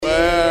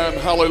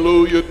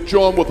Hallelujah.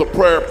 Join with a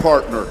prayer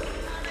partner.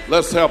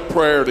 Let's have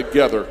prayer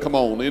together. Come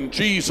on. In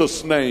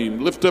Jesus' name,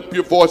 lift up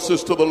your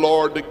voices to the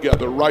Lord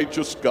together.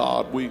 Righteous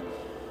God, we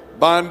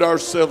bind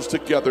ourselves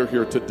together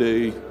here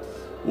today.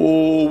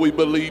 Oh, we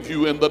believe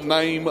you in the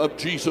name of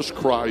Jesus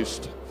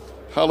Christ.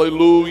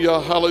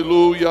 Hallelujah,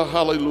 hallelujah,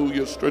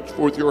 hallelujah. Stretch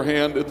forth your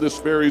hand in this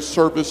very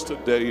service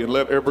today and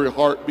let every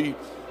heart be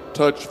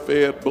touched,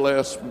 fed,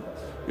 blessed,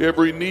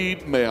 every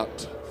need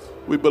met.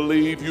 We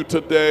believe you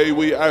today.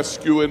 We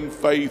ask you in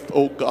faith,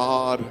 oh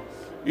God,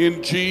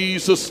 in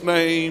Jesus'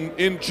 name,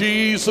 in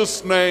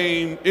Jesus'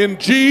 name, in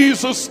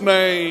Jesus'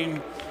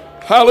 name.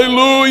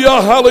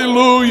 Hallelujah,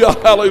 hallelujah,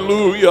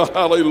 hallelujah,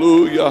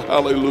 hallelujah,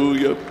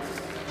 hallelujah.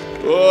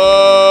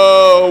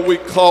 Oh, we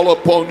call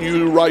upon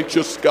you,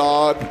 righteous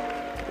God.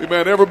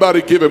 Amen.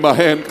 Everybody give him a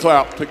hand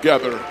clap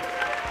together.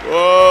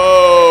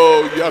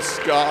 Oh, yes,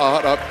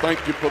 God. I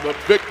thank you for the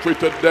victory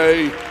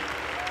today.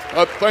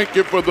 I thank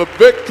you for the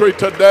victory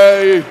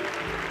today.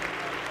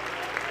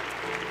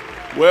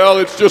 Well,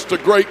 it's just a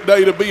great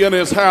day to be in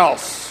his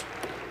house.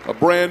 A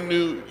brand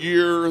new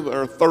year,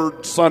 our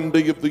third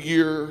Sunday of the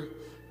year.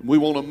 We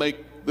want to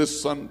make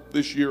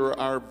this year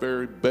our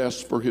very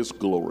best for his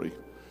glory.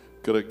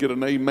 Could I get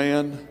an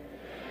amen?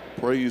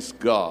 Praise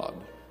God.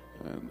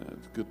 And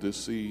it's good to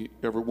see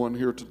everyone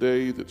here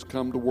today that's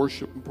come to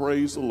worship and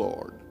praise the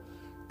Lord.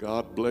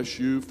 God bless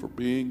you for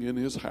being in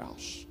his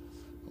house.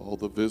 All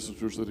the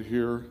visitors that are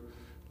here,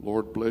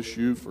 Lord bless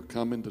you for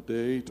coming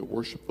today to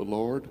worship the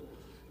Lord.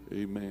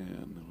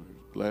 Amen.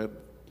 We're glad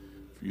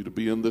for you to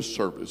be in this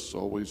service. It's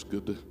always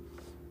good to,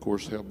 of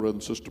course, have Brother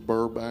and Sister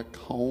Burr back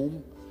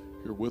home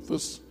here with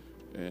us.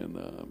 And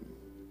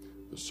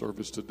the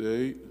service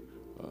today,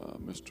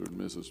 Mr. and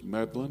Mrs.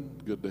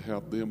 Medlin, good to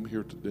have them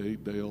here today.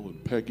 Dale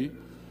and Peggy,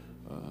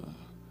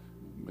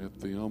 met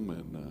them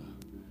and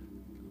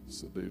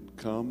said they'd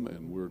come,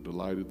 and we're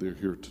delighted they're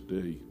here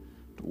today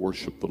to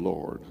worship the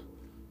Lord.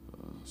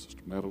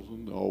 Sister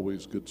Medlin,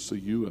 always good to see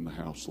you in the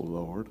house of the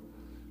Lord.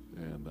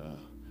 And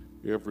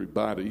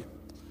everybody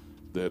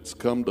that's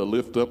come to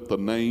lift up the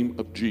name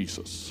of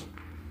Jesus.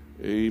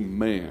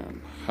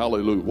 Amen.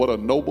 Hallelujah. What a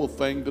noble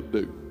thing to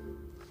do,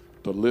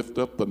 to lift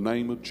up the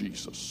name of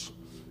Jesus.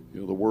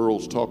 You know, the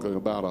world's talking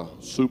about a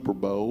Super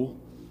Bowl.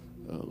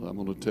 I'm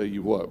going to tell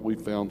you what, we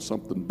found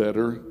something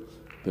better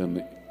than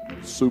the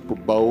Super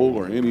Bowl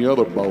or any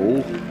other bowl.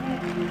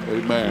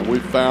 Amen. We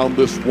found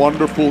this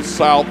wonderful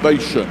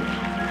salvation.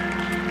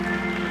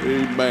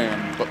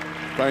 Amen. But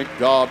thank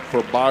God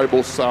for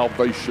Bible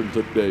salvation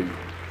today.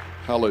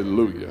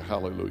 Hallelujah.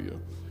 Hallelujah.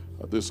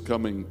 This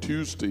coming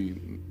Tuesday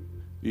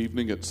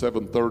evening at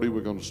 7:30,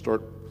 we're going to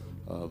start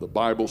the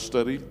Bible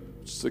study.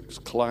 6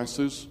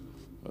 classes,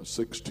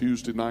 6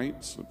 Tuesday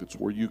nights. If it's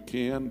where you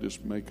can,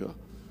 just make a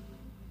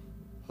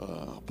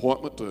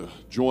appointment to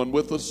join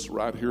with us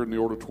right here in the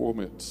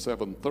auditorium at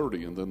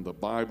 7:30. And then the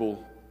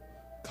Bible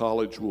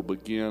college will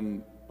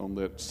begin on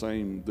that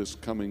this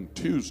coming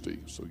Tuesday.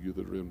 So you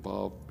that are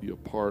involved, be a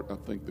part. I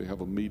think they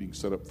have a meeting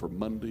set up for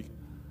Monday,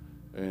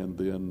 and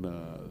then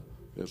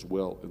as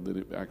well, and then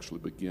it actually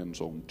begins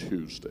on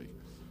Tuesday.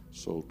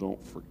 So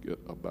don't forget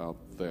about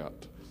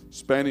that.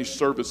 Spanish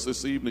service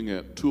this evening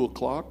at 2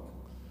 o'clock.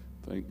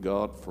 Thank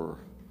God for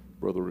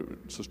Brother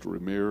and Sister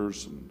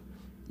Ramirez and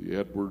the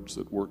Edwards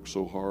that worked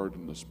so hard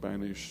in the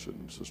Spanish,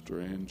 and Sister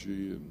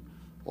Angie and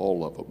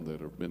all of them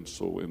that have been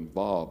so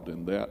involved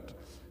in that.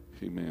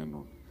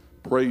 Amen.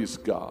 Praise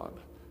God.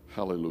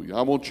 Hallelujah.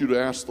 I want you to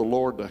ask the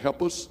Lord to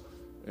help us,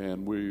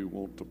 and we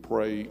want to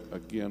pray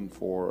again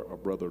for our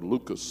brother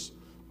Lucas,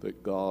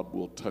 that God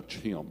will touch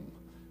him.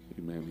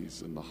 Amen.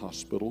 He's in the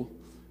hospital,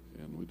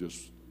 and we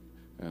just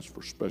ask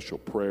for special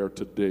prayer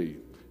today.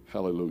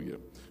 Hallelujah.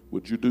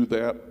 Would you do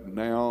that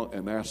now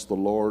and ask the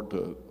Lord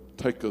to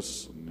take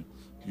us and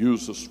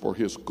use us for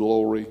his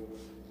glory?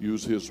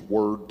 Use his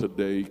word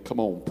today. Come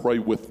on, pray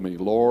with me.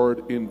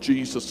 Lord, in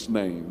Jesus'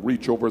 name,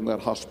 reach over in that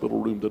hospital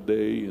room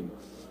today and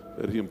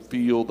let him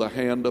feel the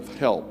hand of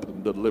help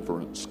and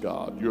deliverance,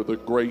 God. You're the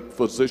great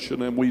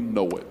physician, and we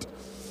know it.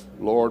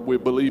 Lord, we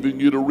believe in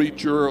you to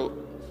reach your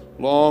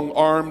long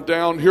arm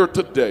down here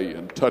today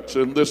and touch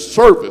in this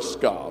service,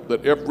 God,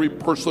 that every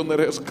person that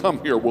has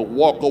come here will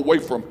walk away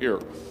from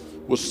here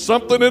with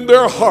something in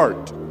their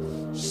heart,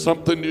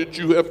 something that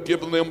you have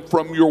given them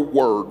from your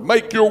word.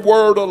 Make your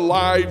word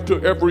alive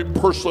to every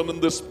person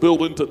in this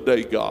building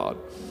today, God.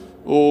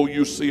 Oh,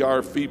 you see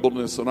our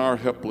feebleness and our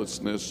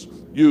helplessness.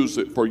 Use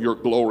it for your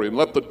glory. And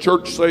let the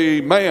church say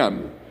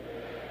amen.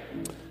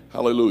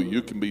 Hallelujah.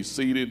 You can be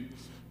seated.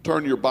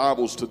 Turn your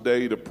Bibles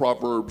today to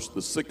Proverbs,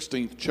 the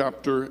 16th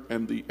chapter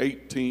and the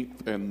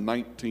 18th and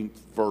 19th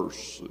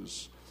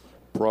verses.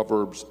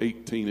 Proverbs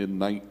 18 and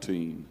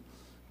 19.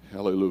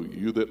 Hallelujah.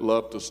 You that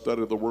love to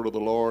study the word of the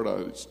Lord,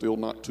 it's still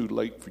not too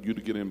late for you to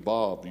get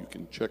involved. You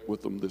can check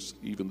with them this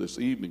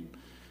evening.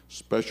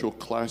 Special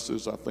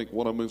classes. I think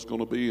one of them is going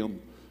to be in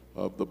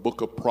the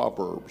book of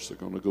Proverbs. They're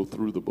going to go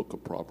through the book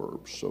of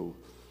Proverbs. So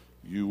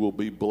you will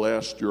be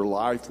blessed. Your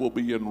life will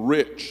be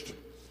enriched.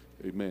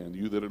 Amen.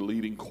 You that are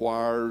leading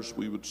choirs,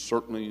 we would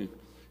certainly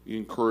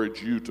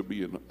encourage you to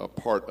be a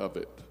part of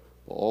it.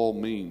 By all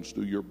means,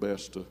 do your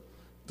best to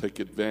take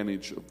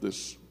advantage of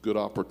this good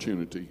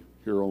opportunity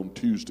here on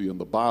Tuesday in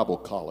the Bible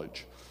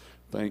College.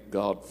 Thank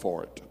God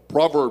for it.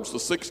 Proverbs, the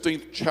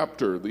 16th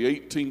chapter, the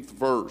 18th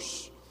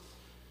verse.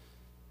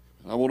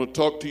 I want to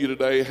talk to you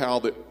today how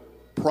that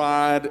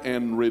pride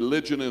and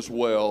religion as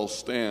well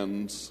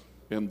stands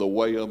in the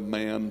way of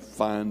man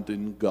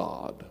finding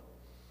God.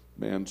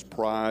 Man's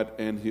pride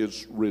and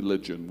his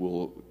religion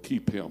will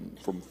keep him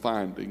from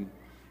finding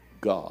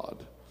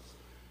God.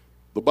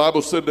 The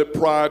Bible said that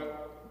pride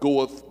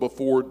goeth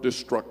before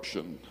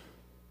destruction,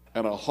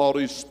 and a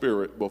haughty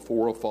spirit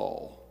before a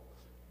fall.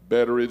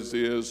 Better it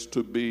is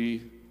to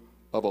be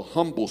of a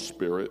humble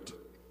spirit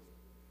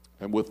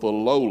and with the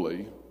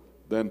lowly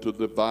than to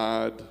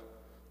divide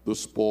the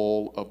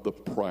spoil of the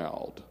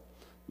proud.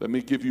 Let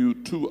me give you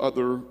two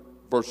other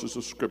verses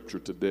of Scripture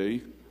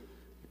today.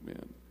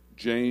 Amen.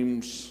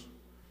 James,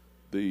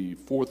 the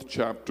 4th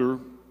chapter.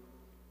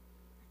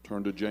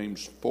 Turn to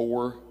James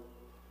 4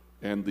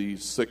 and the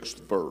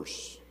 6th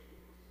verse.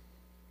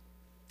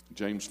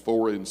 James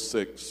 4 and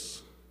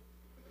 6.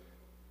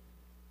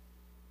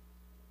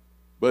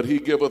 But he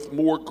giveth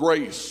more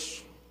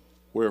grace,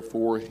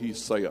 wherefore he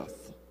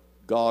saith,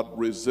 God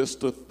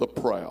resisteth the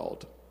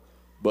proud,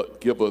 but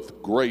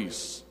giveth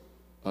grace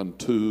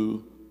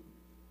unto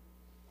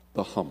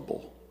the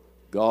humble.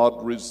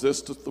 God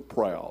resisteth the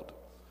proud,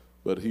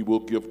 but he will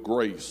give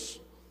grace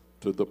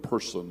to the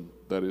person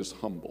that is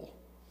humble.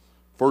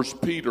 1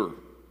 Peter,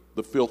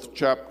 the 5th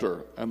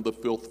chapter and the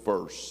 5th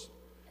verse.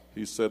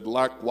 He said,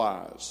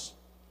 likewise,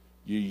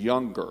 ye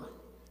younger,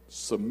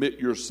 submit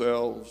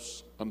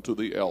yourselves unto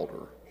the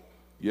elder.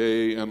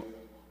 Yea, and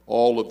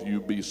all of you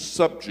be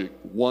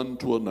subject one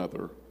to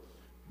another.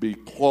 Be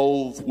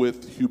clothed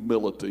with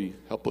humility.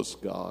 Help us,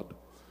 God.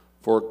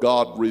 For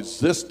God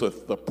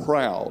resisteth the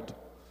proud.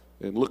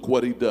 And look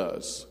what he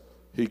does.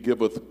 He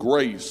giveth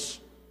grace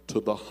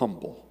to the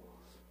humble.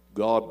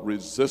 God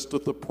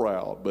resisteth the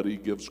proud, but he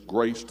gives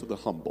grace to the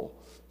humble.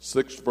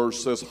 6th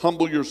verse says,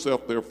 humble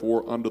yourself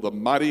therefore under the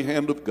mighty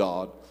hand of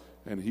God,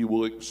 and he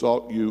will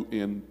exalt you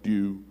in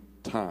due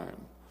time.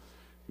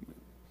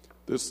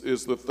 This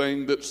is the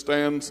thing that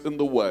stands in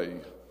the way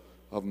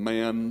of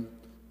man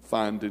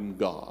finding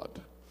God.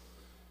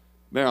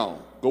 Now,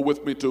 go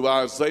with me to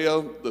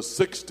Isaiah, the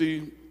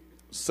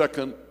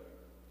 62nd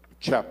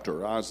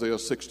chapter, Isaiah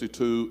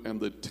 62 and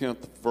the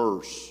 10th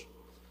verse.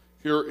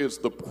 Here is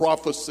the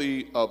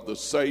prophecy of the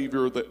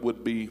Savior that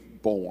would be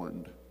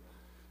born,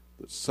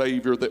 the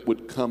Savior that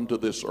would come to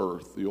this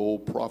earth. The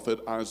old prophet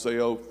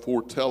Isaiah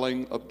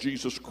foretelling of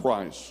Jesus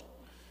Christ.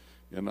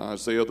 In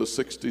Isaiah, the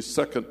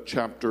 62nd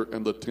chapter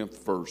and the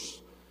 10th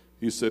verse,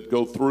 he said,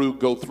 go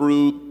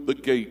through the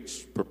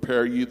gates,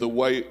 prepare ye the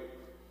way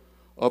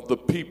of the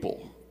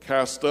people.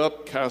 Cast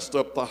up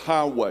the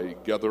highway,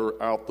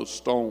 gather out the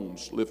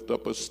stones, lift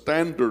up a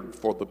standard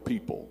for the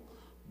people.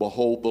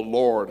 Behold, the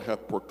Lord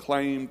hath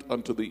proclaimed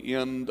unto the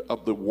end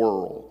of the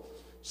world.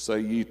 Say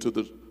ye to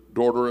the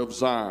daughter of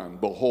Zion,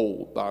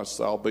 behold, thy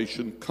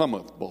salvation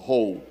cometh.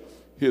 Behold,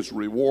 his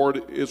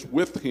reward is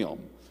with him,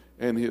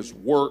 and his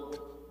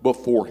work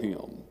before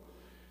him.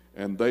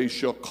 And they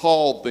shall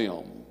call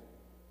them.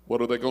 What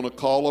are they going to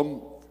call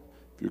them?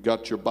 If you've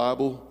got your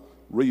Bible,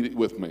 read it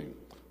with me.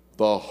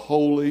 The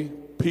holy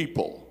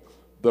people,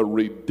 the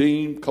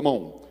redeemed, come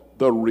on,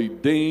 the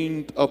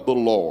redeemed of the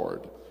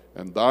Lord.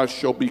 And thou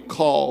shalt be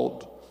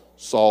called,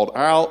 sought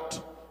out,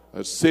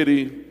 a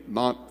city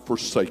not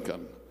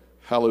forsaken.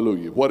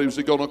 Hallelujah. What is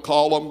he going to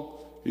call them?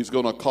 He's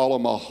going to call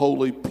them a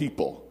holy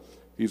people.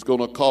 He's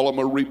going to call them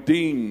a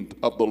redeemed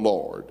of the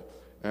Lord.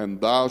 And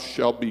thou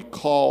shalt be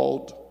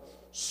called,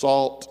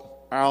 sought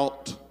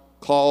out,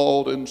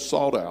 called and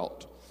sought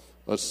out,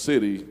 a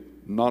city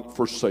not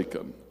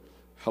forsaken.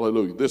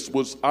 Hallelujah. This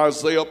was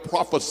Isaiah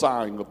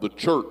prophesying of the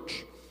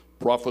church,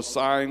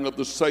 prophesying of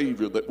the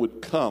Savior that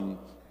would come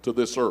to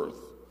this earth.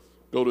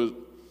 Go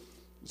to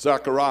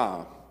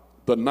Zechariah,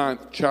 the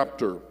 9th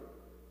chapter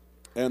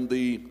and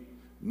the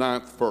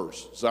 9th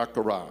verse.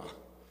 Zechariah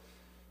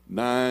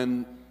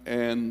 9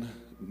 and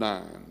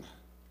 9.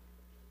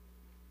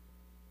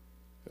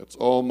 It's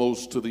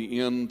almost to the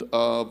end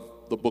of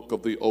the book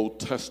of the Old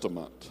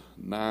Testament.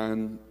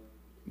 9th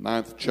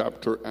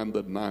chapter and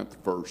the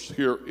 9th verse.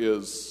 Here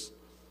is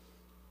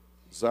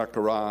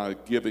Zechariah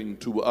giving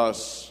to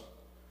us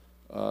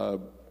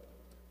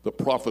the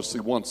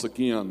prophecy once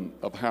again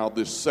of how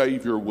this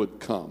Savior would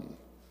come.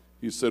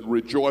 He said,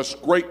 rejoice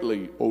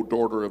greatly, O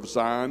daughter of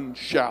Zion.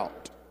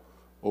 Shout,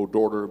 O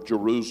daughter of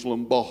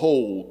Jerusalem.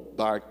 Behold,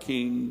 thy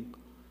king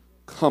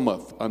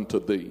cometh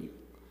unto thee.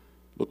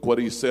 Look what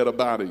he said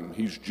about him.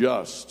 He's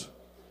just,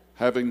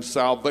 having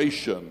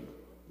salvation,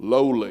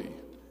 lowly,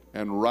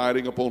 and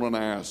riding upon an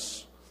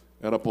ass,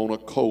 and upon a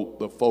colt,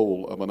 the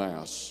foal of an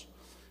ass.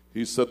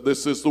 He said,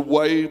 this is the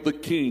way the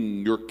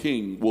king, your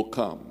king, will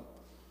come.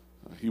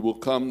 He will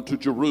come to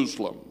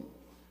Jerusalem,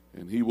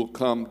 and he will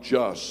come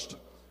just,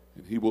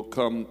 and he will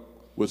come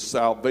with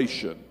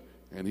salvation,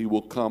 and he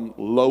will come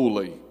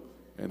lowly,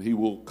 and he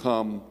will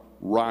come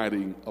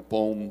riding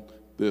upon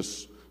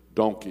this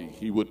donkey.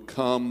 He would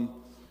come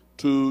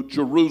to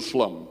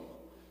Jerusalem.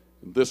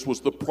 And this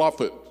was the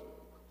prophet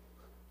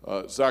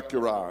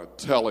Zechariah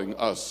telling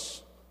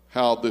us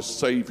how this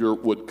Savior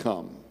would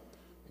come.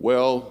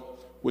 Well,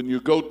 when you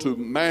go to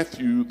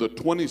Matthew, the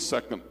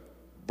 22nd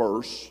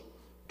verse,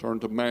 turn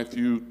to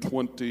Matthew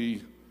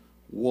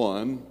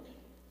 21,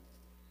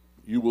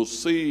 you will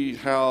see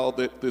how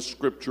that this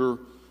scripture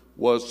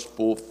was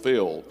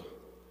fulfilled.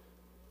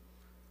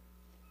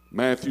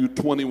 Matthew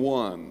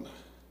 21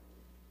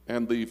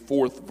 and the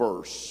 4th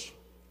verse.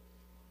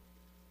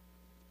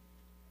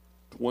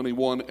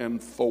 21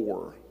 and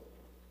 4.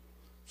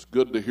 It's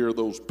good to hear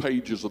those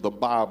pages of the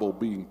Bible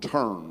being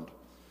turned.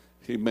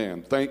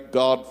 Amen. Thank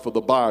God for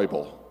the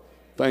Bible.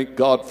 Thank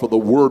God for the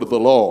word of the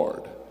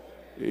Lord.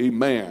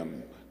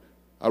 Amen.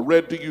 I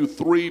read to you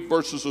 3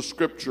 verses of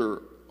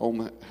scripture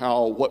on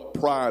what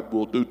pride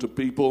will do to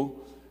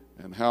people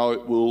and how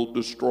it will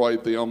destroy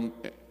them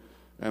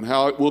and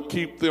how it will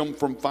keep them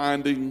from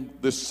finding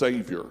this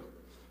Savior.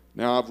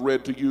 Now I've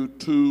read to you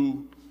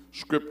 2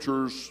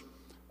 scriptures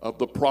of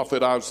the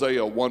prophet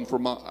Isaiah, one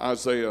from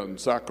Isaiah and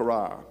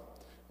Zechariah,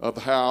 of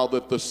how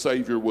that the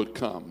Savior would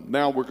come.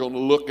 Now we're going to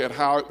look at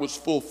how it was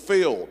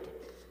fulfilled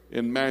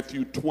in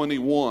Matthew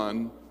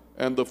 21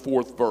 and the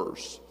 4th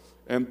verse.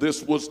 And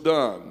this was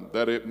done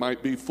that it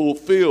might be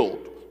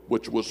fulfilled,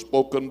 which was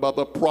spoken by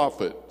the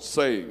prophet,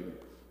 saying,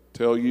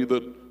 Tell ye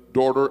the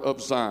daughter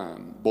of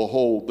Zion,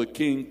 behold, the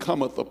king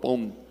cometh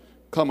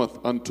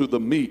unto the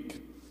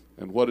meek.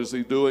 And what is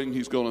he doing?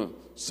 He's going to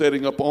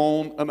setting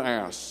upon an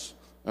ass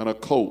and a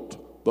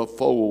colt, the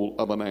foal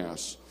of an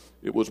ass.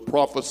 It was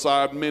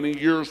prophesied many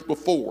years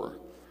before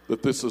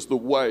that this is the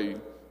way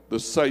the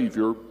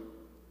Savior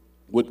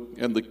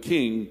and the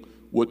King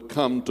would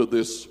come to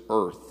this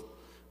earth.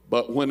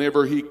 But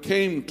whenever he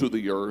came to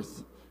the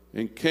earth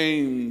and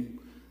came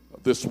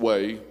this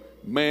way,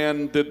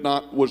 man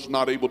was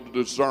not able to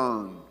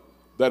discern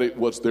that it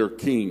was their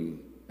King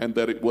and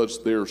that it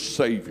was their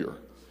Savior.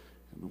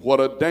 What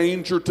a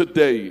danger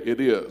today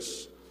it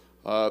is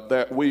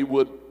that we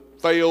would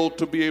fail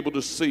to be able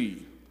to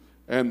see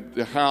and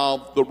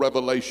have the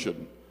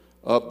revelation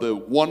of the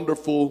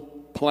wonderful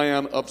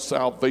plan of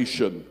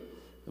salvation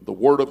and the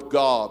Word of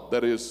God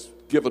that is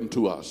given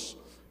to us.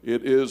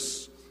 It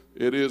is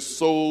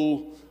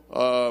so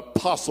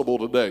possible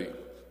today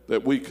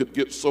that we could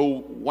get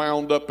so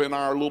wound up in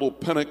our little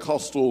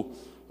Pentecostal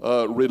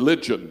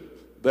religion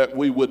that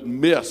we would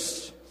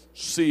miss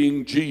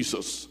seeing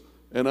Jesus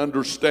and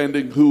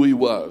understanding who he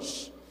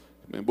was.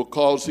 And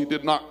because he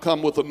did not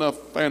come with enough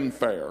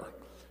fanfare,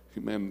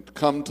 amen,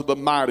 come to the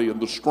mighty and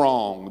the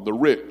strong and the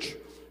rich,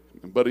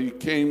 but he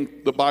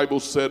came, the Bible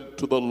said,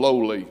 to the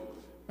lowly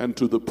and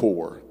to the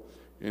poor.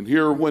 And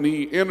here when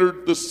he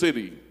entered the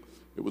city,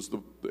 it was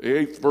the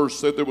 8th verse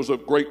said there was a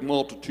great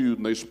multitude,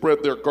 and they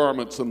spread their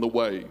garments in the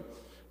way.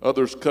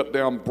 Others cut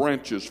down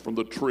branches from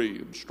the tree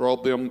and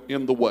strawed them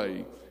in the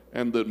way.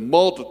 And the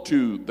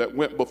multitude that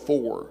went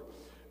before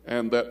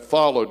and that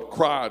followed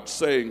cried,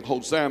 saying,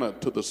 Hosanna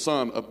to the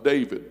Son of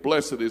David.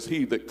 Blessed is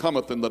he that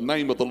cometh in the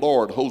name of the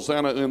Lord.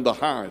 Hosanna in the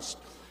highest.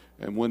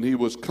 And when he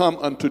was come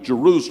unto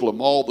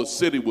Jerusalem, all the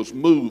city was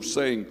moved,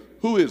 saying,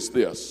 Who is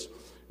this?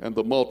 And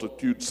the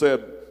multitude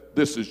said,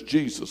 This is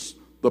Jesus,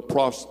 the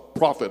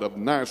prophet of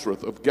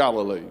Nazareth of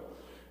Galilee.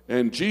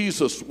 And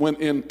Jesus went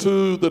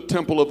into the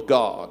temple of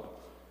God.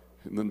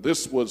 And then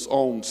this was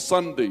on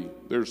Sunday.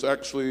 There's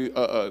actually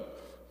a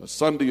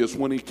Sunday is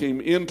when he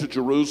came into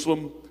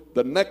Jerusalem.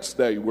 The next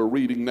day we're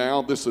reading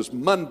now, this is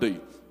Monday.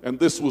 And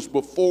this was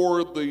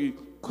before the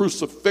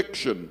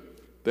crucifixion,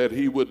 that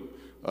he would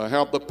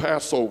have the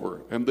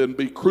Passover and then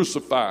be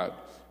crucified.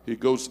 He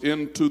goes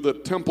into the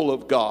temple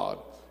of God,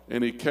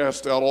 and he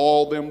cast out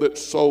all them that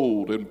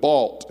sold and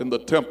bought in the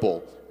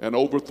temple, and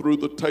overthrew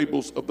the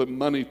tables of the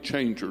money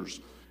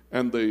changers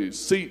and the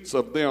seats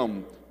of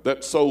them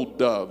that sold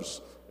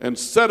doves, and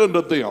said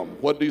unto them,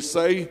 what did he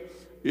say?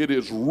 It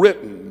is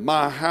written,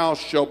 My house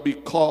shall be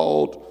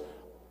called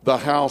the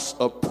house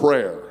of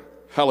prayer.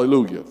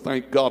 Hallelujah.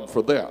 Thank God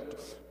for that.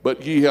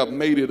 But ye have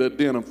made it a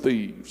den of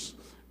thieves.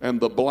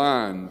 And the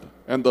blind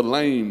and the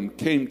lame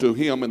came to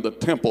him in the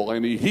temple,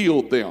 and he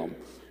healed them.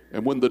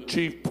 And when the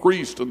chief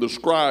priest and the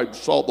scribes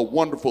saw the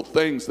wonderful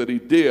things that he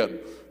did,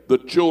 the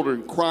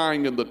children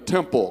crying in the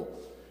temple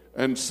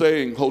and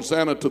saying,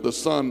 Hosanna to the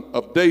Son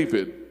of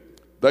David,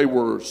 they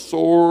were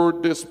sore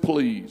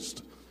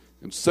displeased,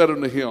 and said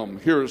unto him,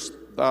 Hearest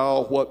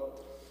thou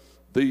what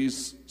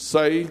these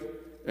say?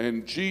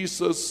 And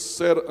Jesus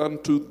said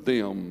unto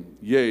them,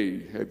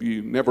 Yea, have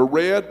you never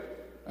read?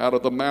 Out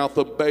of the mouth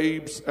of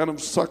babes and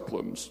of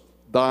sucklings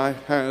thou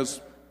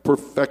hast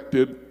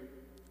perfected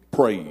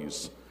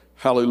praise.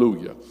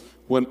 Hallelujah.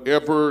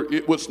 Whenever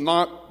it was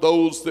not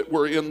those that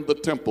were in the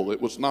temple,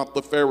 it was not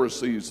the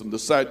Pharisees and the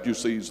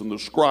Sadducees and the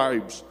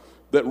scribes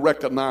that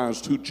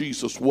recognized who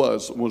Jesus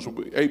was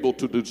able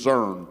to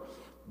discern,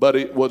 but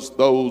it was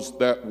those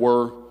that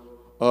were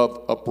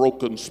of a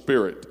broken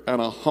spirit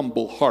and a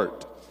humble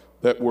heart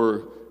that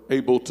were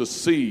able to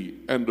see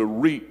and to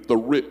reap the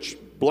rich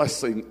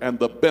blessing and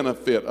the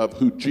benefit of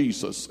who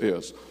Jesus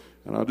is.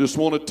 And I just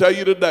want to tell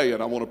you today,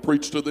 and I want to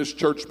preach to this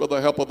church by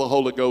the help of the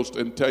Holy Ghost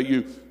and tell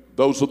you,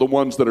 those are the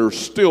ones that are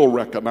still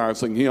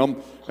recognizing him,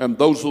 and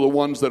those are the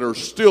ones that are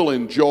still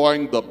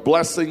enjoying the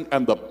blessing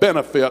and the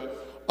benefit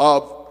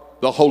of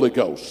the Holy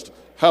Ghost.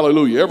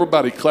 Hallelujah.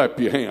 Everybody clap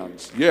your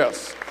hands.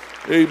 Yes.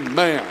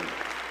 Amen.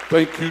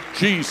 Thank you,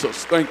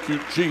 Jesus. Thank you,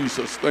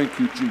 Jesus. Thank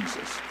you,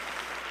 Jesus.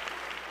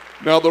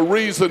 Now, the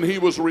reason he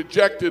was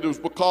rejected was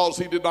because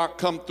he did not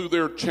come through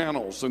their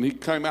channels, and he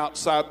came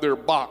outside their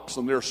box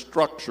and their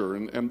structure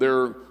and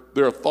their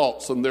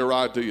thoughts and their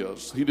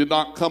ideas. He did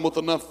not come with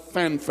enough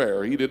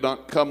fanfare. He did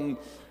not come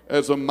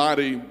as a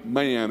mighty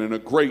man and a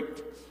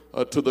great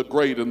to the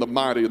great and the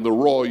mighty and the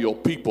royal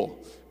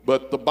people.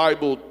 But the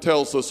Bible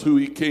tells us who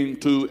he came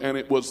to, and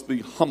it was the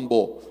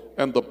humble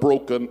and the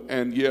broken,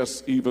 and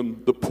yes,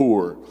 even the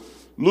poor.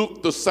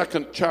 Luke, the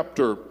 2nd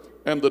chapter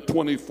and the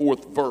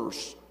 24th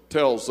verse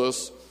tells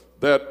us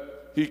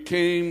that he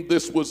came.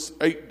 This was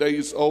 8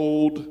 days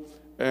old,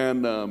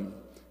 and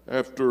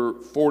after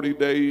 40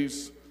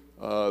 days,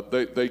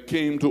 they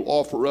came to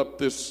offer up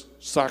this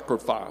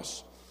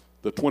sacrifice.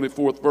 The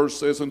 24th verse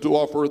says, and to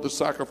offer the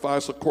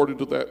sacrifice according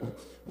to that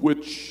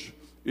which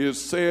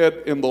is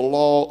said in the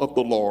law of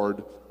the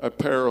Lord, a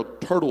pair of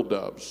turtle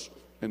doves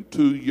and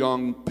 2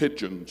 young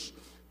pigeons.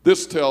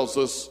 This tells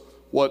us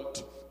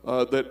what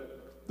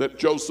that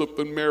Joseph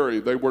and Mary,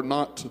 they were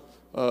not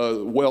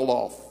well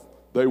off.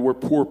 They were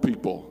poor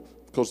people,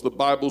 because the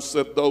Bible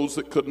said those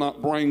that could not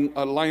bring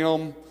a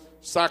lamb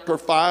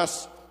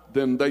sacrifice,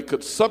 then they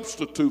could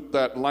substitute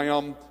that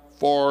lamb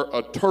for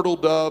a turtle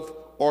dove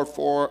or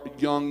for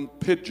young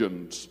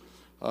pigeons.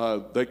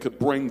 They could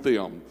bring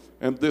them.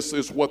 And this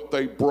is what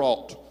they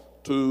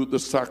brought to the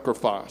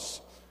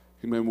sacrifice.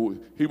 Amen.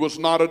 They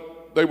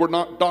were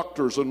not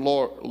doctors and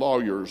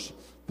lawyers.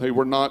 They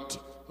were not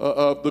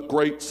of the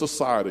great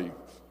society,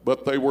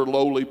 but they were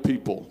lowly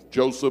people.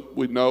 Joseph,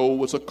 we know,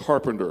 was a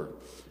carpenter.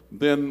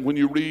 Then when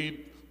you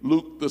read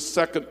Luke, the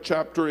 2nd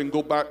chapter, and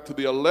go back to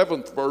the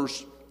 11th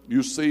verse,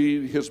 you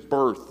see his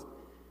birth.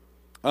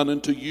 And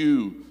unto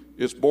you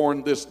is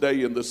born this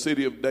day in the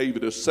city of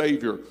David a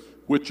Savior,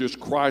 which is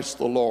Christ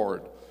the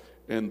Lord.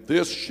 And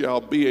this shall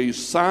be a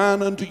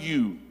sign unto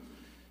you.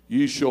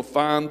 Ye shall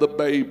find the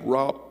babe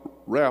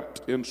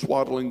wrapped in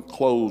swaddling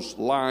clothes,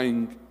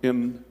 lying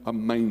in a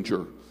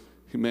manger.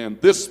 Amen.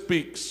 This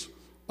speaks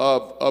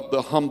of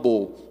the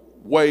humble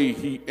way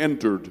he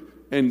entered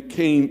and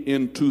came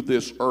into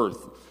this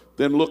earth.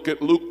 Then look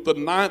at Luke, the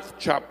 9th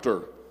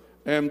chapter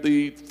and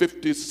the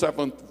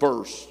 57th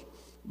verse.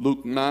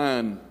 Luke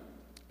 9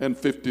 and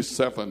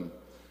 57.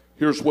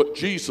 Here's what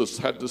Jesus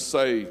had to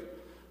say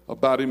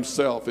about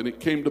himself. And it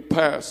came to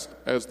pass,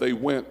 as they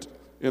went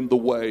in the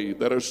way,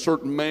 that a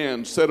certain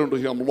man said unto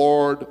him,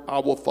 Lord, I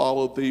will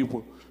follow thee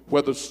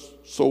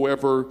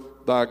whithersoever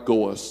thou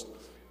goest.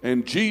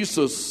 And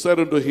Jesus said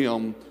unto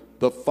him,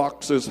 the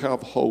foxes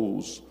have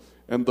holes,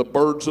 and the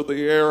birds of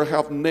the air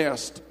have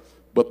nests,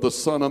 but the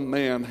Son of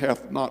Man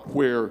hath not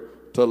where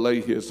to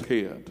lay his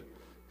head.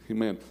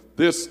 Amen.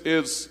 This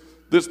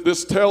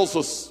tells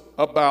us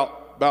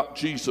about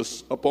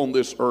Jesus upon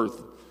this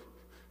earth.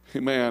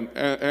 Amen.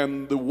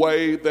 And the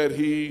way that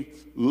he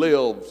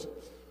lived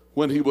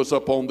when he was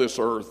upon this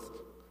earth.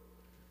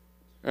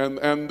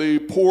 And the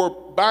poor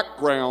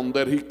background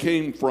that he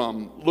came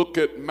from. Look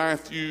at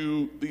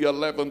Matthew, the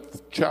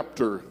 11th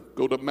chapter.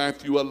 Go to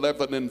Matthew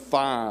 11 and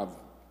 5.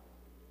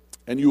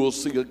 And you will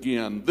see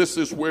again. This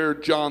is where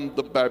John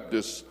the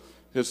Baptist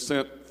has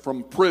sent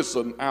from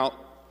prison out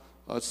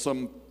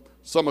some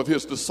of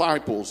his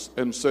disciples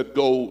and said,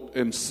 go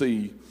and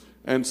see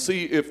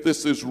if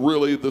this is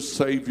really the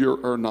Savior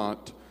or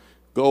not.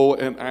 Go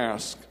and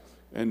ask.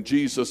 And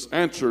Jesus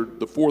answered,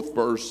 the 4th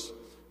verse,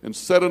 and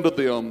said unto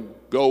them,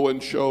 go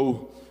and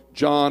show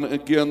John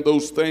again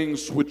those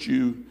things which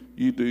you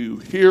do.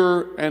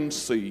 Hear and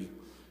see.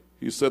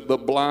 He said, the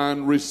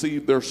blind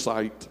receive their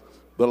sight,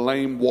 the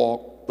lame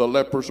walk, the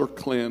lepers are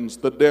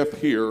cleansed, the deaf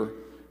hear,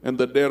 and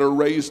the dead are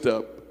raised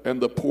up,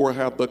 and the poor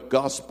have the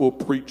gospel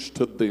preached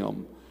to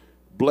them.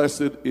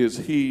 Blessed is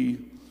he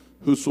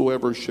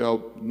whosoever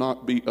shall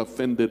not be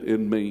offended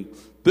in me.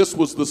 This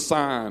was the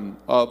sign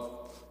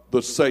of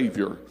the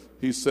Savior.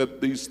 He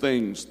said these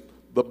things.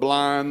 The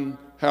blind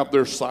have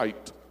their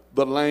sight.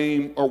 The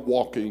lame are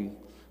walking.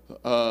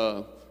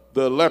 The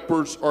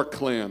lepers are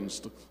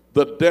cleansed.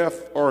 The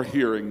deaf are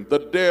hearing. The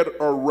dead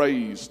are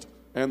raised.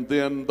 And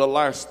then the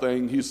last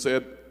thing he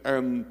said,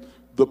 and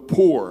the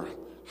poor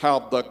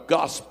have the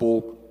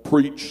gospel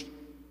preached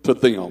to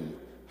them.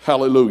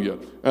 Hallelujah.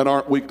 And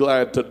aren't we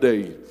glad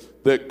today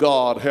that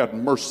God had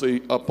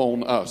mercy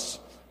upon us?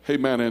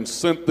 Amen. And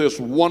sent this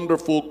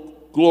wonderful,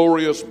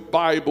 glorious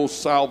Bible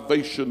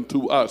salvation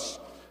to us.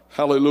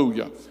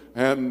 Hallelujah.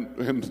 And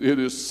it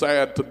is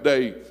sad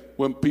today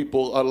when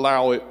people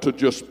allow it to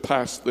just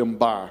pass them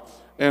by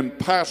and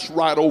pass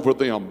right over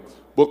them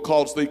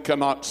because they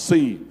cannot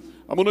see.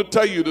 I'm going to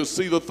tell you, to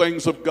see the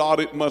things of God,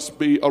 it must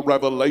be a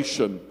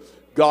revelation.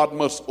 God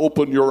must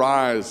open your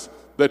eyes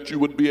that you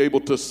would be able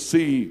to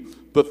see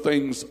the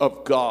things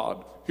of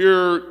God.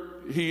 Here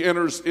he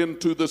enters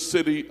into the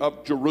city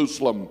of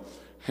Jerusalem,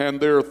 and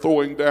they're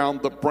throwing down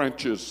the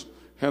branches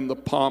and the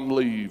palm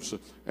leaves,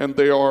 and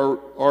they are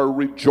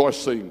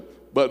rejoicing.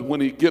 But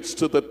when he gets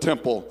to the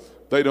temple,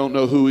 they don't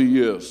know who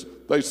he is.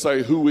 They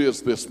say, "Who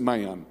is this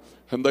man?"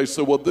 And they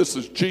say, "Well, this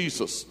is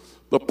Jesus,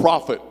 the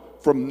prophet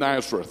from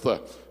Nazareth."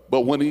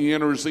 But when he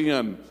enters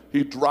in,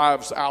 he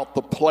drives out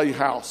the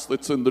playhouse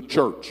that's in the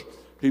church.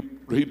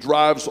 He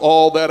drives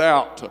all that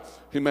out.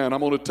 Amen. I'm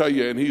going to tell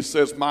you, and he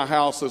says, "My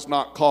house is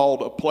not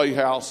called a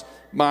playhouse.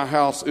 My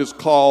house is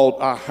called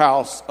a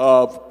house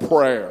of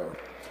prayer,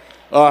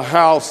 a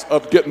house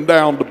of getting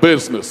down to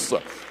business.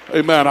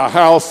 Amen. A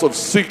house of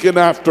seeking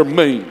after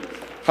me."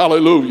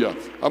 Hallelujah.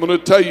 I'm going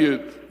to tell you,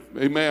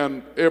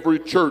 amen, every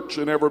church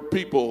and every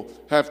people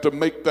have to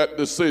make that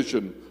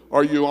decision.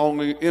 Are you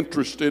only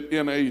interested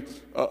in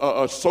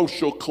a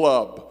social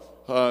club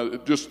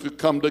just to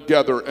come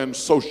together and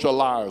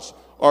socialize?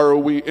 Or are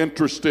we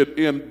interested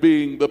in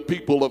being the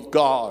people of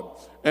God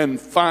and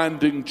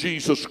finding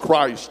Jesus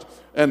Christ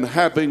and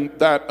having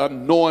that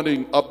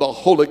anointing of the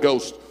Holy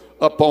Ghost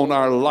upon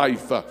our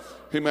life?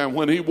 Amen.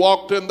 When he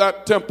walked in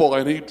that temple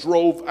and he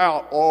drove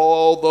out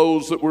all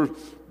those that were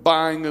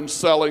buying and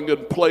selling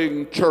and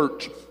playing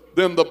church,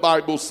 then the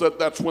Bible said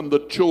that's when the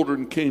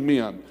children came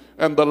in,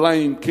 and the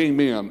lame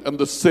came in, and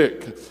the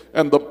sick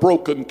and the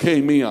broken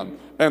came in,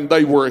 and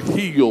they were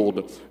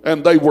healed,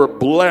 and they were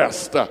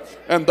blessed,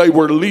 and they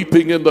were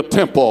leaping in the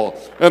temple,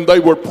 and they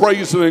were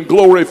praising and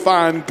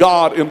glorifying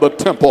God in the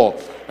temple,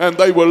 and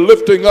they were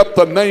lifting up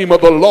the name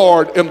of the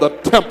Lord in the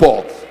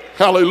temple.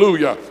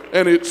 Hallelujah.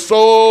 And it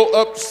so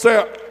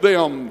upset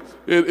them,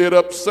 it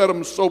upset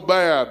them so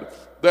bad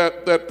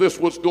that this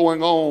was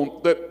going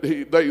on, that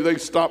they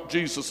stopped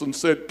Jesus and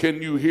said,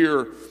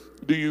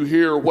 do you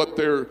hear what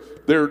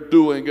they're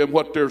doing and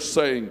what they're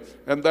saying?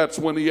 And that's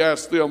when he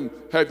asked them,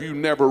 "Have you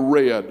never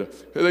read?"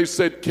 And they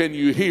said, "Can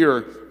you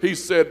hear?" He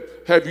said,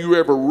 "Have you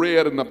ever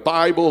read in the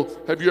Bible?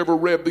 Have you ever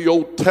read the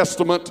Old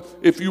Testament?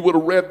 If you would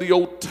have read the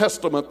Old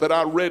Testament that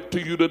I read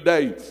to you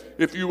today,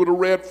 if you would have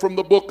read from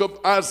the book of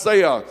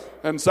Isaiah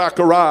and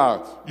Zechariah,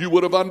 you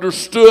would have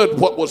understood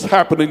what was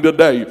happening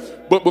today.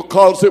 But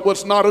because it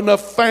was not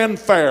enough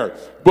fanfare,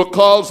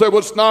 because it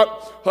was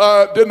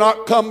did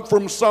not come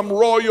from some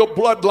royal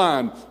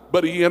bloodline,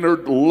 but he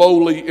entered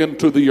lowly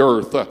into the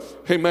earth."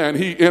 Amen.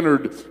 He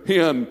entered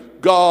in.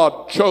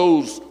 God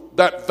chose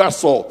that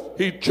vessel.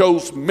 He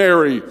chose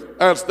Mary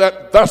as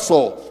that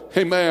vessel.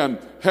 Amen.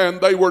 And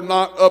they were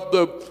not of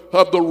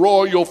the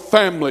royal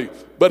family,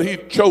 but he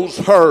chose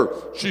her.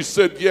 She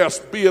said, "Yes,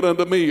 be it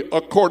unto me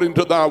according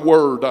to thy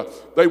word."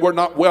 They were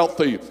not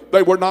wealthy.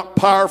 They were not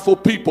powerful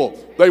people.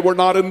 They were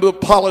not into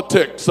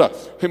politics.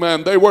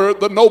 Amen. They were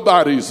the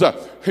nobodies.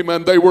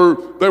 Amen. They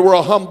were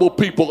a humble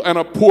people and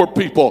a poor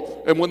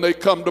people. And when they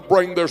come to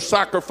bring their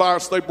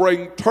sacrifice, they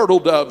bring turtle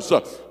doves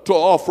to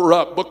offer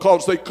up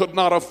because they could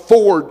not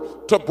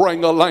afford to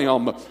bring a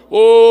lamb.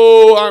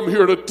 Oh, I'm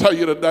here to tell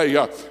you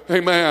today,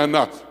 amen.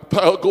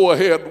 Go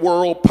ahead,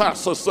 world,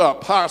 pass us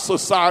up. High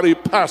society,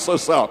 pass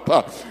us up.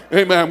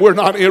 Amen. We're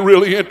not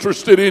really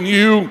interested in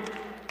you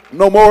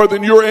no more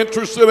than you're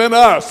interested in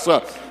us.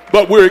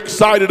 But we're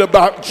excited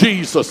about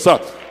Jesus.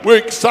 We're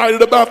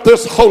excited about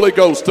this Holy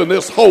Ghost and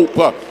this hope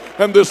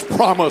and this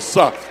promise.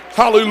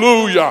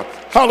 Hallelujah.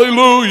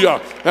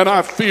 Hallelujah. And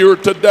I fear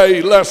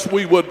today, lest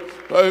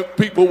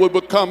people would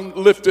become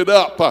lifted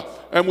up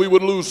and we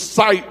would lose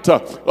sight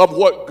of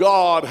what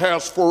God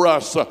has for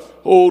us.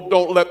 Oh,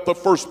 don't let the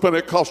First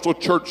Pentecostal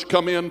Church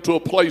come into a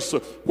place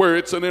where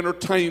it's an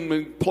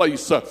entertainment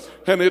place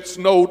and it's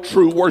no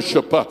true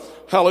worship.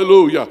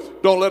 Hallelujah.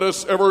 Don't let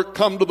us ever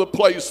come to the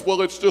place,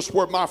 well, it's just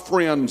where my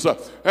friends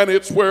and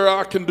it's where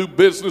I can do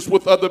business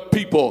with other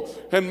people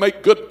and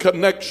make good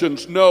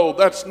connections. No,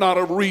 that's not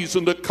a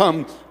reason to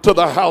come to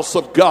the house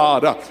of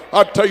God.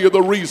 I tell you,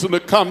 the reason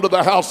to come to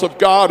the house of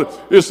God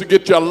is to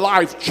get your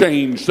life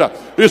changed,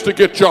 is to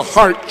get your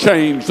heart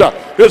changed,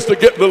 is to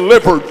get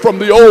delivered from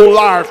the old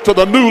life to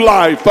the new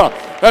life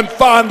and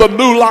find the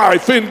new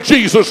life in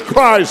Jesus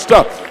Christ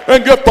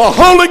and get the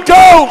Holy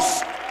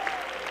Ghost.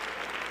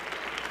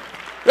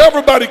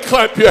 Everybody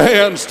clap your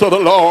hands to the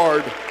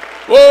Lord.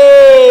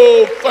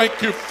 Oh,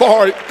 thank you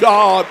for it,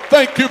 God.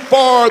 Thank you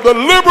for the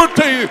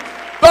liberty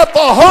that the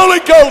Holy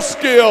Ghost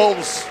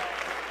gives.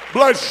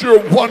 Bless your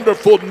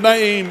wonderful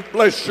name.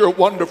 Bless your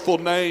wonderful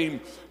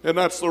name. And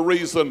that's the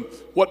reason.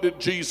 What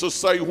did Jesus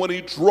say when he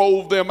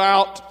drove them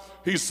out?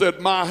 He said,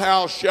 "My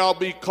house shall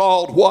be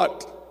called"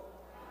 what?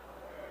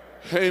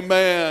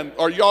 Amen.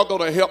 Are y'all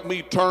going to help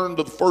me turn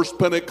to the First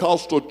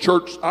Pentecostal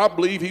Church? I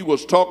believe he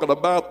was talking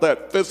about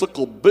that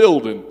physical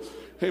building.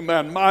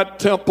 Amen. My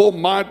temple,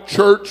 my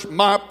church,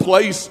 my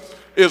place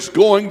is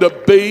going to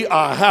be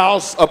a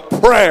house of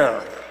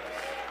prayer.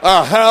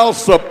 A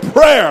house of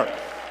prayer.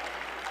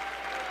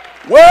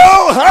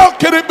 Well, how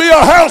can it be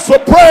a house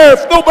of prayer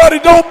if nobody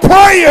don't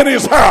pray in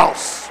his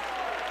house?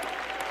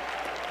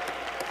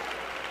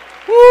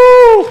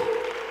 Woo!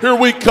 Here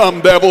we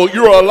come, devil.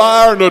 You're a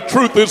liar and the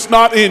truth is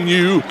not in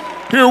you.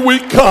 Here we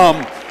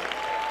come.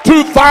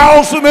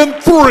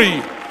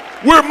 2003.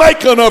 We're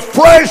making a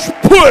fresh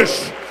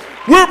push.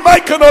 We're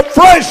making a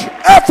fresh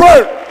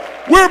effort.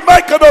 We're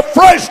making a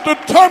fresh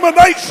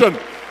determination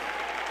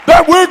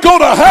that we're going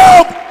to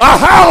have a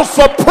house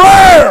of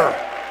prayer.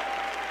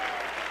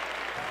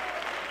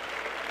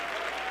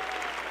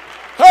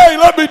 Hey,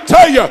 let me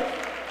tell you,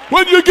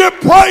 when you get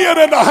praying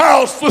in the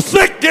house, the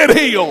sick get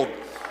healed.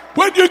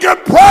 When you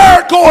get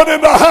prayer going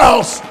in the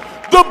house,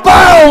 the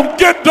bound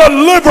get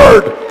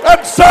delivered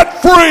and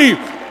set free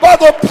by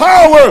the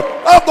power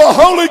of the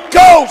Holy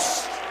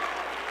Ghost.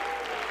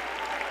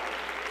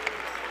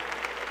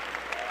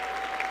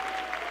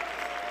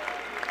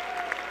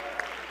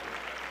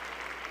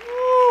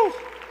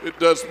 It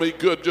does me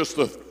good just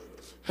to,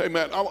 hey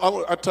man,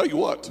 I tell you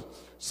what.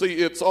 See,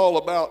 it's all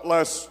about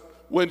last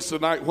Wednesday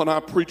night when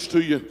I preached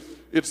to you.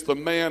 It's the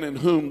man in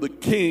whom the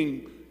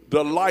king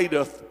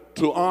delighteth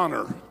to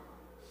honor.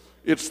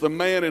 It's the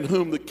man in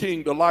whom the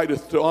king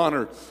delighteth to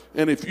honor.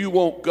 And if you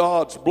want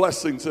God's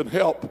blessings and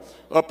help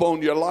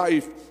upon your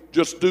life,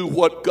 just do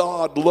what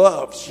God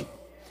loves.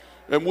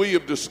 And we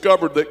have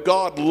discovered that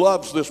God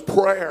loves this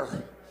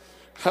prayer.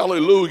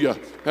 Hallelujah.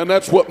 And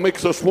that's what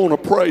makes us want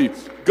to pray.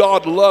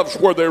 God loves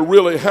where they're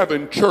really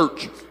having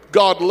church.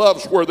 God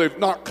loves where they've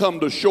not come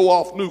to show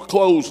off new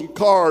clothes and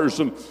cars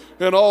and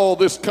all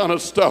this kind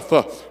of stuff.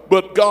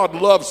 But God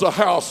loves a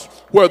house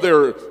where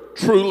they're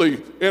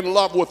truly in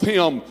love with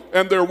him,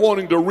 and they're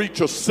wanting to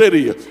reach a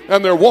city,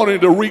 and they're wanting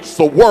to reach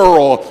the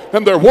world,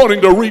 and they're wanting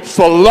to reach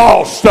the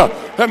lost,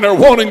 and they're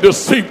wanting to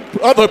see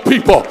other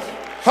people.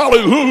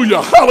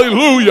 Hallelujah.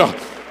 Hallelujah.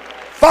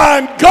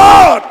 Find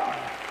God.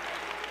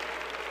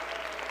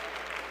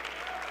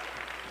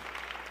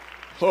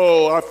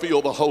 Oh, I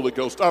feel the Holy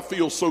Ghost. I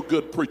feel so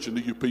good preaching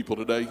to you people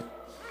today.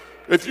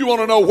 If you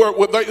want to know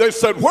where they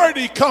said, where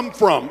did he come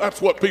from? That's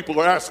what people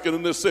are asking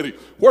in this city.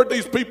 Where did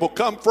these people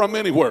come from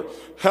anywhere?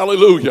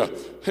 Hallelujah.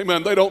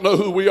 Amen. They don't know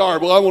who we are.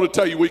 Well, I want to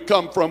tell you, we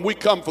come from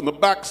the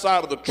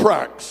backside of the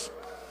tracks.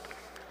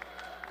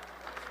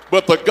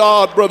 But the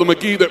God, Brother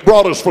McGee, that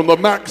brought us from the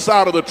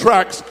backside of the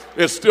tracks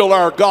is still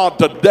our God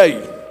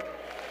today.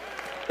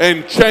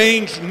 And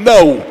change?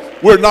 No,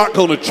 we're not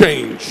going to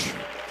change.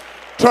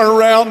 Turn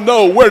around?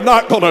 No, we're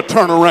not going to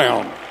turn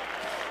around.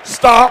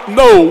 Stop?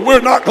 No,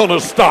 we're not going to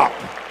stop.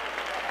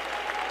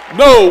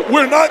 No,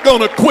 we're not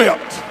going to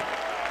quit.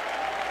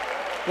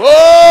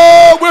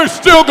 Oh, we're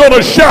still going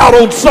to shout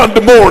on Sunday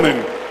morning.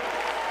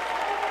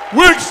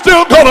 We're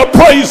still going to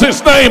praise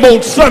his name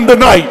on Sunday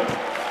night.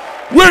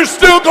 We're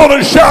still going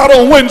to shout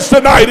on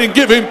Wednesday night and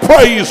give him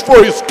praise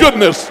for his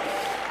goodness.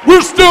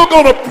 We're still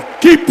going to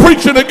keep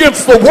preaching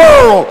against the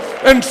world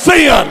and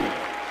sin.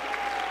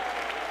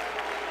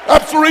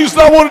 That's the reason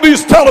I wanted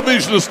these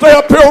televisions to stay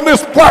up here on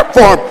this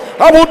platform.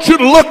 I want you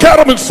to look at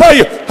them and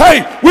say,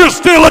 hey, we're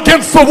still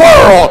against the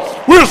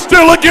world. We're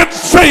still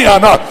against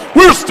sin.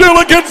 We're still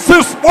against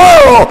this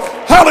world.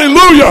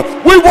 Hallelujah.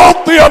 We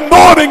want the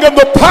anointing and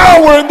the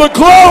power and the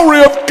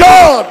glory of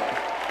God.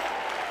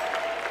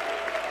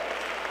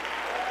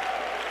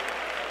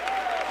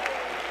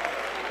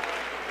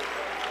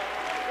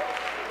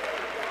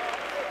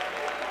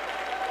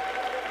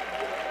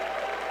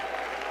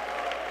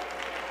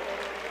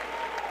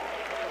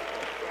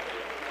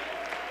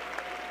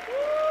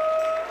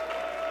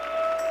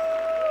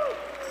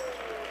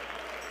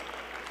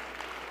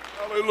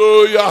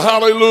 Hallelujah,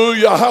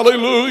 hallelujah,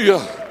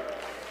 hallelujah.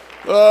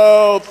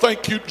 Oh,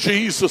 thank you,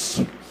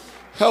 Jesus.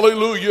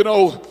 Hallelujah. You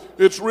know,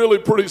 it's really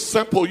pretty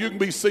simple. You can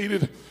be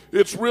seated.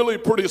 It's really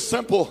pretty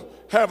simple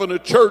having a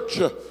church.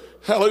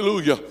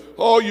 Hallelujah.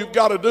 All you've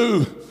got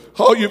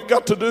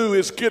to do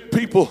is get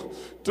people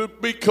to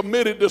be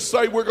committed to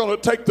say we're going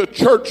to take the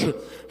church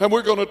and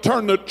we're going to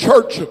turn the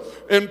church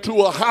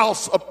into a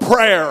house of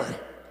prayer.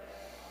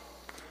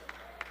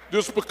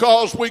 Just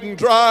because we can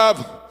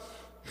drive,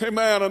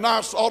 amen, a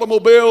nice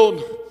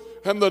automobile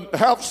and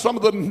have some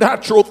of the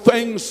natural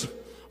things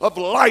of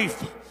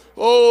life.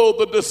 Oh,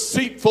 the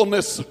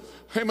deceitfulness,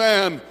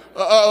 amen,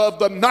 of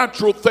the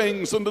natural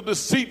things and the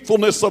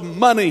deceitfulness of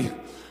money.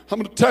 I'm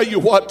going to tell you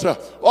what,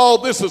 all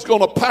this is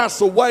going to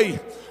pass away.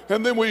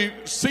 And then we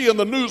see in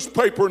the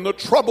newspaper and the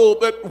trouble,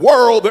 that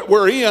world that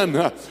we're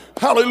in.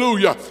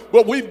 Hallelujah.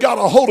 But we've got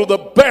a hold of the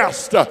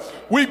best.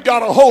 We've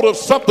got a hold of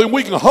something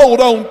we can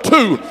hold on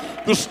to.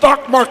 The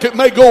stock market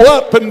may go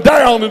up and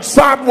down and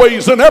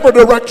sideways in every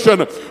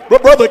direction.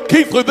 But Brother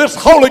Keithley, this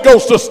Holy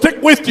Ghost will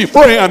stick with you,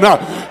 friend.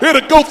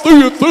 It'll go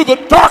through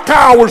the dark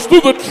hours,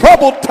 through the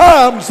troubled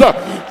times,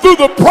 through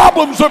the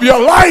problems of your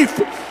life.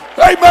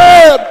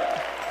 Amen.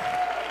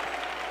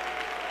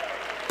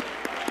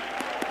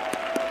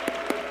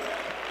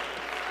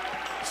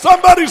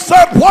 Somebody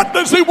said, what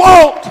does he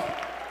want?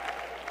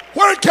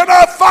 Where can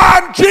I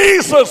find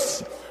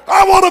Jesus?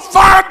 I want to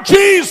find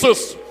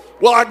Jesus.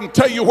 Well, I can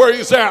tell you where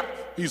he's at.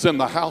 He's in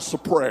the house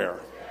of prayer.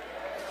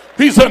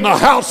 He's in the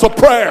house of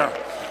prayer.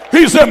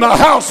 He's in the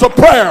house of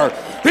prayer.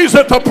 He's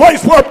at the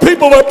place where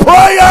people are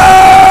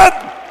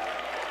praying.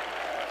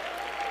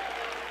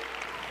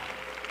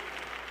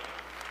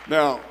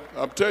 Now,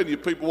 I'm telling you,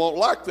 people won't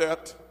like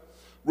that.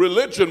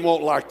 Religion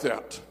won't like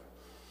that.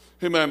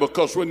 Amen.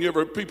 Because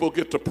whenever people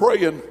get to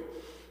praying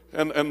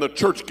and the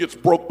church gets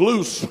broke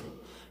loose,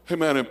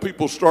 amen, and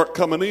people start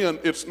coming in,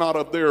 it's not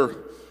of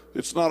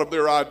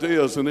their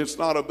ideas, and it's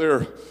not of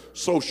their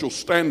social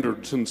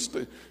standards and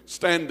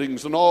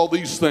standings and all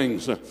these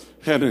things.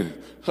 And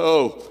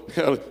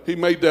he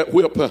made that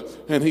whip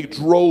and he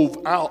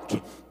drove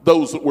out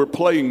those that were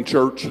playing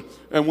church.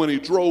 And when he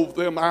drove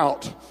them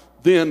out,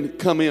 then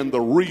come in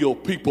the real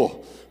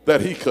people that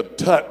he could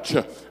touch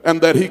and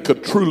that he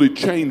could truly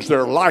change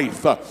their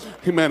life.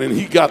 Amen. And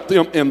he got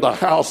them in the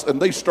house, and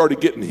they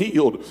started getting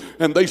healed,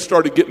 and they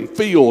started getting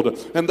filled,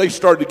 and they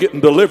started getting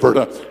delivered,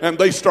 and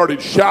they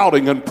started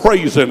shouting and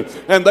praising,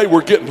 and they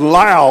were getting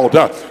loud.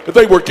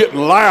 They were getting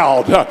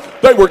loud.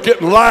 They were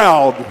getting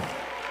loud.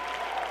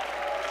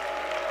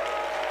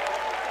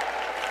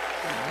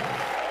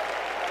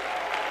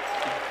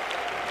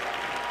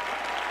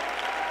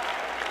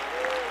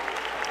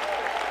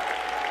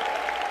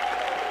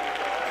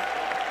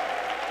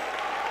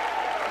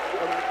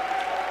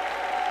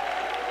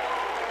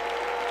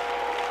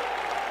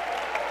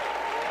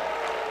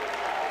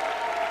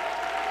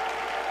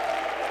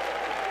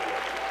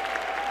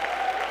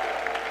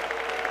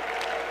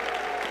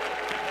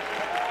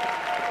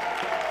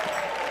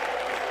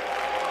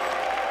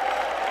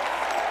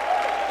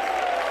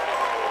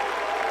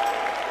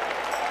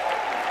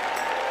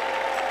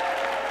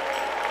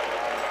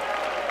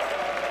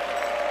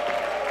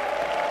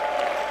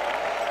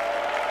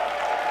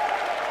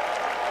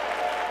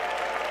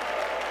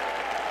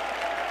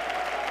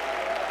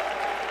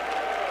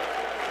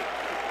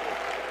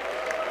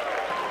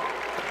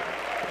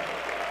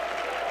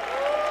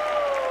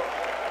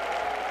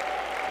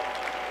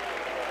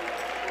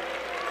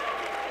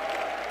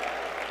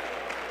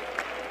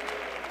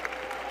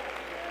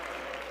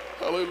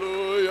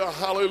 Hallelujah,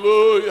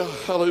 hallelujah,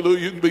 hallelujah.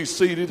 You can be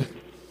seated.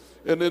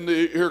 And then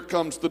here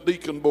comes the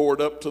deacon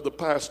board up to the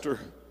pastor.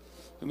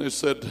 And they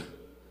said,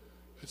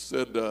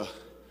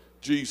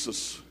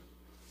 Jesus,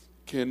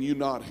 can you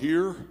not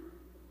hear?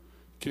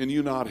 Can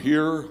you not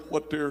hear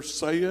what they're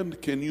saying?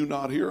 Can you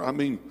not hear? I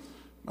mean,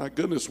 my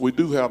goodness, we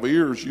do have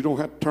ears. You don't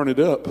have to turn it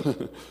up.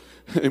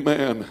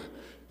 Amen.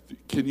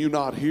 Can you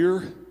not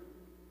hear?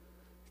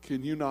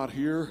 Can you not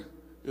hear?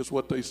 Is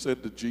what they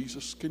said to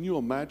Jesus. Can you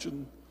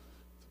imagine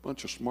a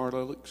bunch of smart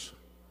alecks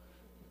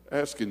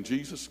asking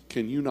Jesus,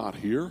 can you not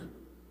hear?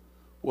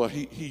 Well,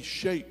 he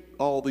shaped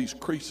all these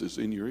creases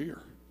in your ear.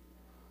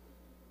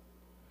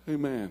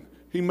 Amen.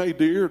 He made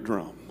the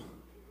eardrum.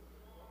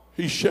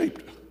 He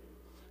shaped it.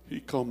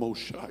 He como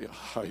shaya.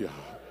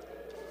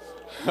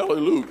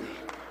 Hallelujah.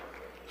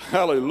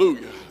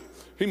 Hallelujah.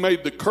 He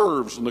made the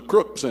curves and the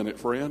crooks in it,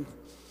 friend.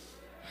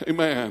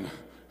 Amen.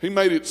 He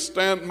made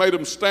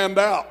them stand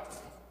out.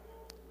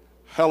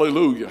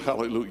 Hallelujah.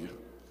 Hallelujah.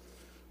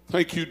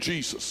 Thank you,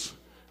 Jesus.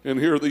 And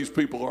here these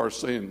people are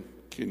saying,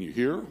 can you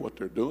hear what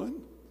they're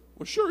doing?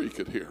 Well, sure he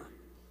could hear.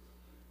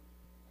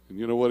 And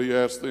you know what he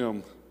asked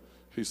them?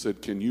 He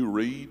said, can you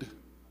read?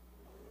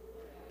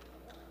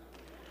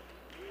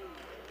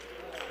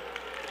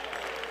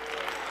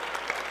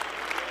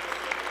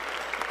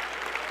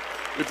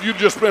 If you'd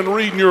just been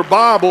reading your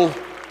Bible,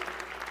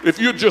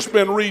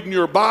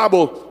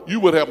 you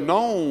would have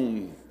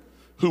known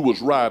who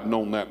was riding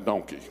on that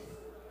donkey.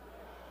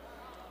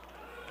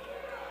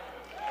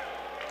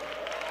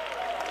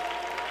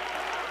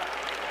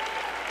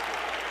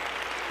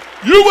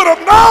 You would have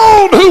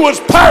known who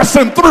was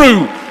passing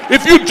through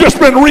if you'd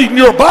just been reading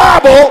your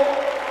Bible.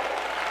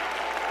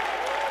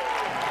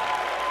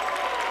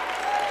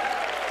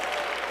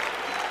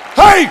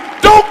 Hey,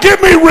 don't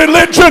give me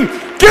religion.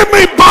 Give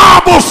me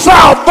Bible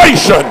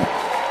salvation.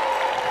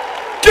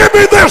 Give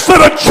me this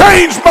that'll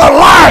change my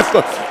life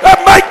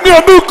and make me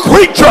a new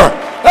creature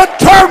and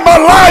turn my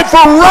life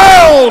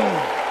around.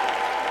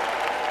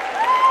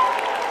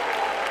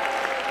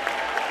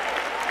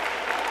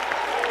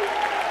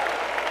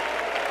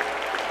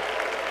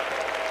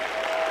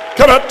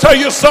 Can I tell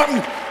you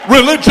something?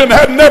 Religion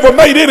had never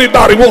made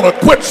anybody want to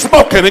quit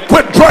smoking and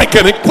quit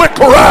drinking and quit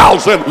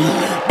carousing.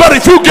 But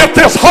if you get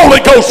this Holy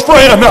Ghost,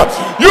 friend,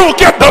 you'll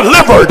get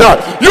delivered.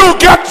 You'll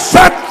get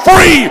set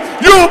free.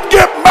 You'll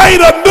get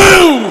made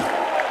anew.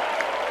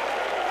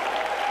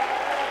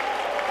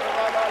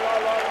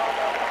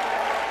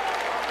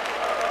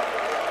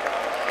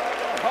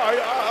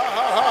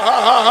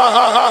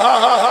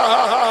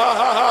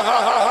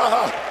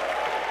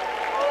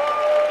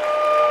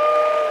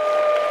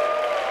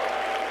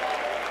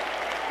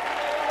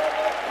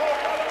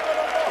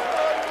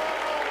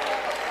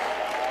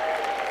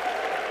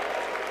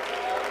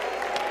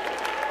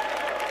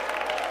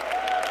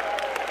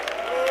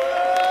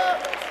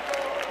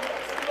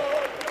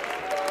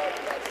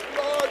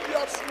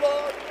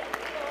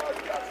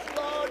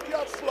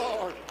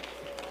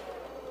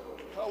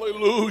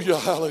 Hallelujah,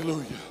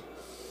 hallelujah.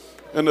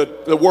 And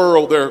the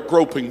world, they're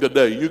groping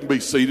today. You can be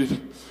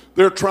seated.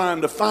 They're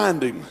trying to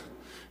find him,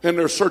 and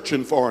they're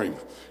searching for him.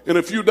 In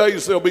a few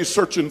days, they'll be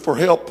searching for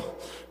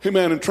help.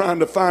 amen, and trying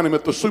to find him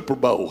at the Super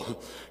Bowl.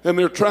 And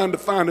they're trying to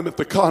find him at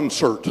the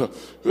concert.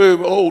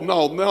 Oh,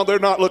 no, they're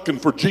not looking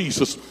for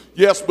Jesus.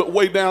 Yes, but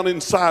way down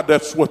inside,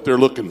 that's what they're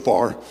looking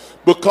for.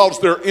 Because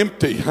they're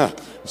empty.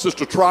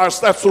 Sister Trice,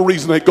 that's the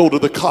reason they go to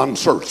the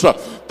concerts.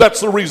 That's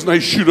the reason they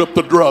shoot up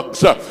the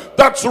drugs.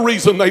 That's the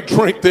reason they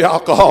drink the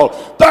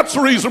alcohol. That's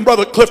the reason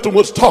Brother Clifton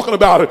was talking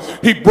about it.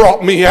 He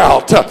brought me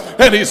out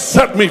and he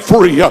set me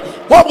free.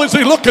 What was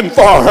he looking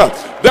for?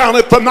 Down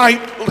at the night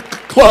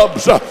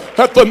clubs,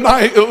 at the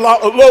night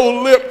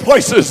low-lit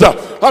places.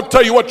 I'll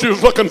tell you what you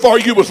was looking for.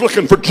 You was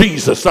looking for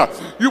Jesus.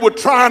 You were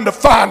trying to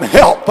find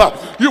help.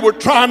 You were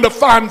trying to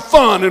find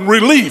fun and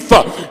relief.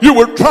 You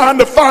were trying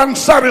to find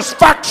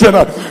satisfaction,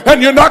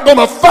 and you're not going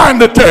to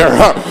find it there.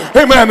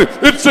 Amen.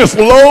 It's this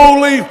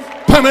lowly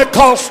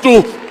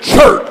Pentecostal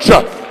church.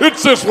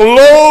 It's this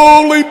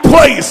lowly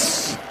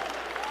place.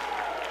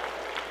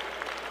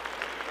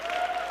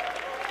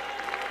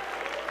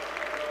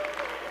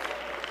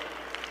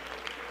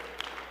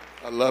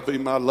 I love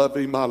him, I love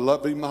him, I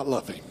love him, I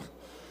love him.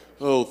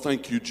 Oh,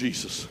 thank you,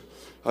 Jesus.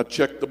 I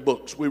checked the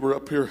books. We were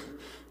up here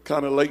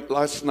kind of late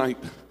last night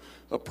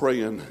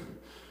praying.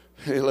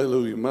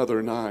 Hallelujah, Mother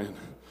and I.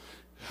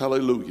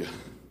 Hallelujah.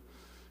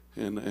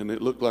 And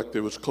it looked like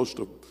there was close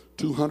to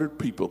 200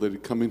 people that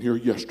had come in here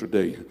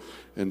yesterday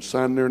and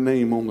signed their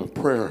name on the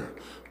prayer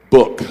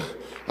book.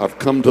 I've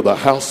come to the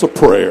house of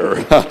prayer.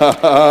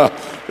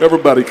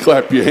 Everybody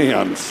clap your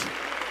hands.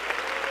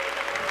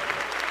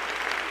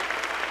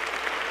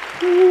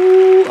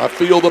 Ooh, I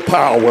feel the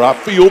power. I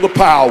feel the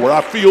power.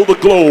 I feel the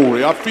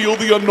glory. I feel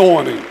the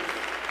anointing.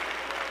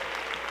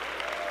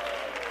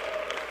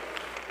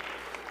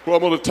 Well,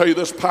 I'm going to tell you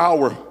this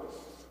power.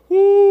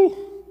 Ooh,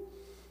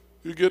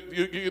 you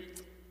get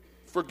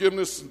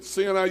forgiveness and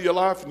sin out of your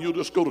life, and you'll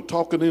just go to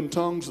talking in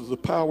tongues as the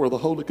power of the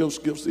Holy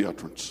Ghost gives the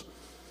utterance.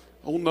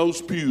 On those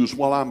pews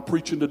while I'm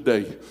preaching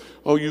today,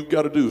 all you've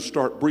got to do is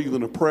start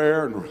breathing a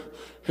prayer and,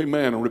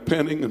 amen, and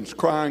repenting and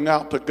crying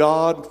out to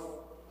God.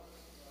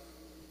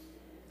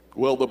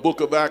 Well, the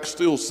book of Acts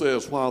still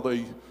says while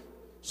they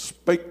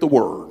spake the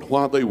word,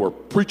 while they were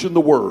preaching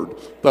the word,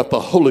 that the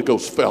Holy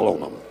Ghost fell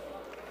on them.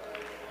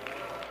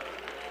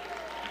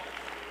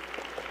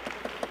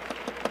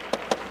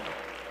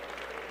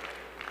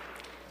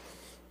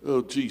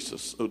 Oh,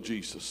 Jesus, oh,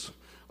 Jesus.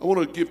 I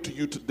want to give to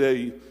you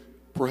today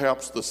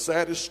perhaps the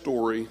saddest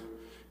story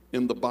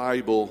in the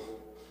Bible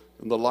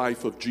in the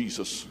life of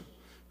Jesus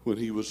when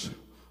he was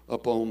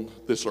up on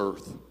this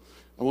earth.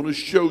 I want to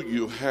show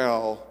you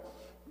how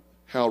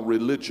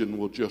religion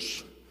will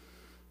just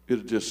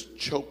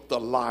choke the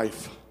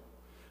life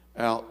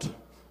out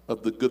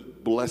of the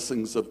good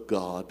blessings of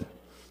God.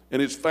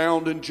 And it's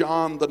found in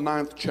John, the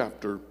 9th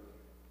chapter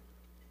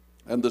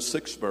and the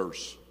 6th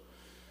verse.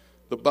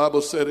 The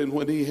Bible said, and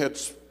when he had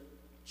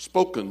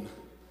spoken,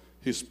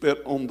 he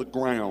spit on the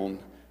ground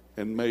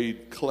and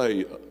made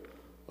clay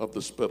of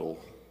the spittle.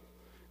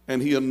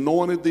 And he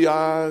anointed the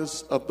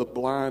eyes of the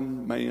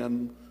blind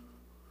man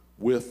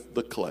with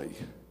the clay.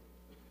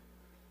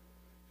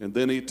 And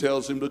then he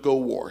tells him to go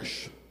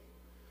wash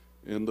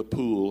in the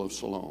pool of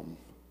Siloam.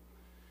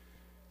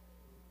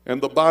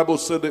 And the Bible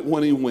said that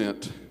when he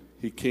went,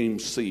 he came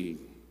seeing.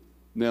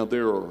 Now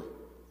there are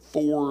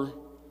 4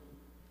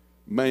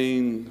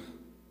 main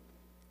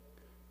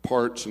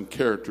parts and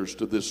characters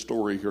to this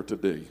story here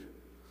today.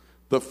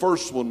 The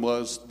first one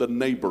was the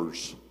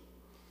neighbors.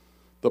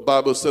 The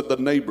Bible said the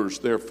neighbors,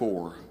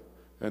 therefore,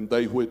 and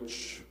they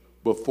which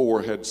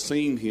before had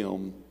seen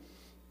him,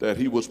 that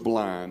he was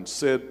blind,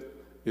 said,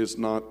 is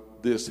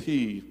not this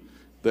he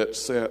that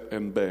sat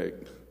and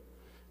begged?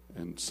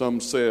 And some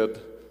said,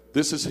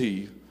 this is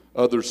he.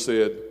 Others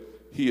said,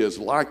 he is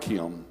like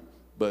him.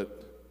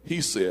 But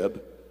he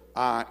said,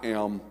 I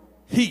am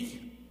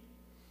he.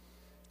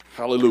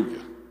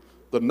 Hallelujah.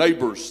 The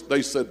neighbors,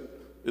 they said,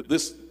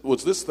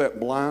 was this that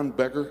blind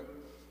beggar?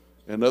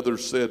 And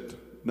others said,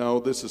 no,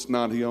 this is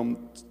not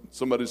him.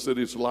 Somebody said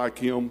it's like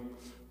him.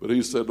 But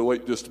he said,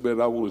 wait just a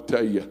minute, I want to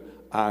tell you,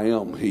 I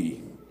am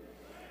he.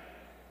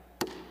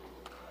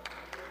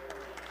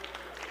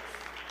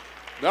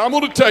 Now, I'm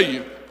going to tell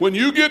you, when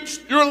you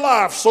get your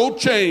life so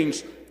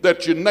changed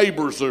that your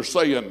neighbors are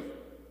saying,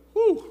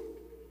 whew,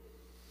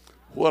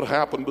 what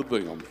happened to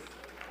them?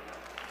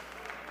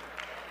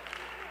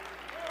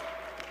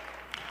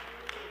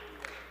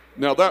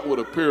 Now, that would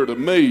appear to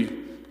me,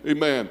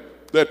 amen,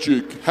 that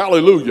you,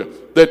 hallelujah,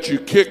 that you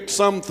kicked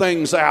some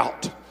things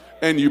out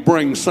and you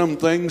bring some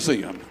things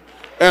in.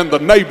 And the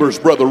neighbors,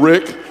 Brother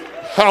Rick,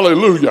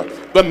 hallelujah,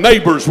 the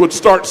neighbors would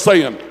start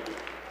saying,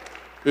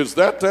 is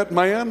that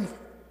man?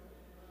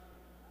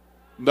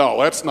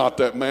 No, that's not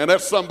that man.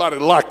 That's somebody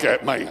like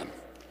that man.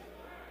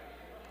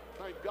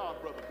 Thank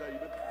God, Brother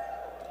David.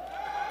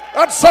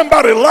 That's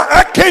somebody like,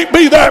 that can't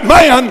be that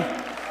man.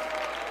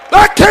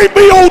 That can't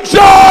be old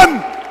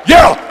John.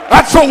 Yeah,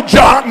 that's old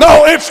John.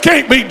 No, it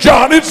can't be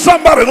John. It's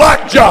somebody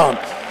like John.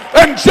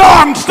 And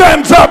John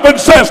stands up and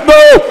says,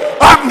 no,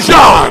 I'm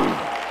John.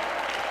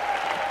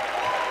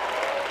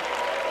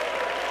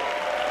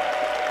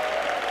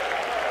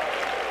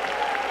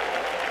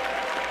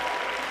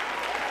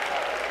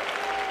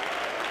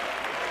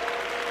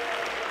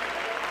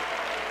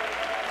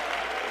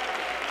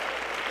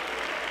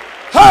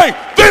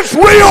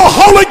 this real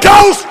Holy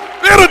Ghost,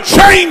 it'll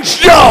change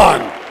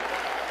John.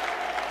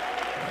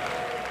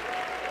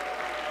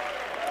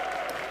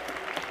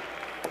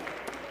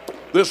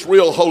 This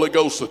real Holy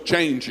Ghost will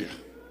change you.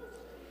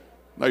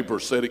 Neighbor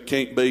said, it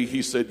can't be.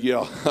 He said,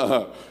 yeah,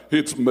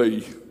 it's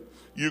me.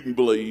 You can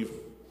believe.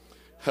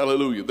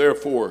 Hallelujah.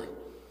 Therefore,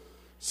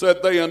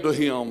 said they unto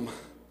him,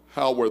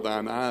 how were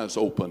thine eyes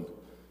open?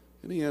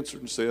 And he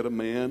answered and said, a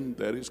man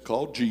that is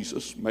called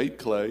Jesus made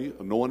clay,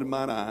 anointed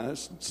mine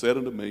eyes, and said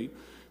unto me,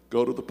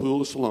 go to the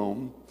pool of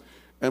Siloam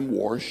and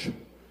wash.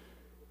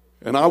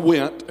 And I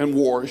went and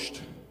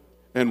washed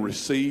and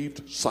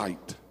received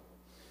sight.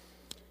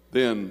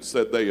 Then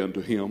said they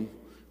unto him,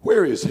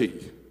 where is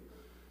he?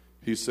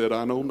 He said,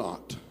 I know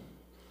not.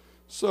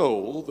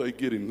 So they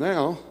get him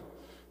now.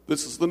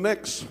 This is the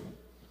next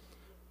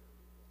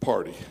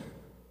party.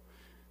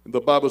 The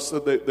Bible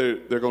said that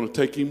they're going to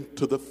take him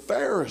to the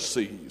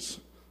Pharisees.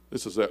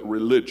 This is that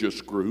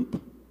religious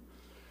group.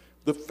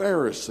 The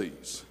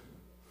Pharisees.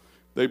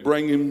 They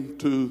bring him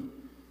to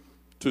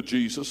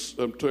Jesus,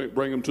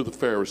 bring him to the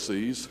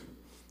Pharisees.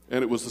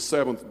 And it was the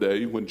seventh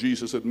day when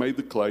Jesus had made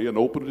the clay and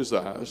opened his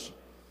eyes.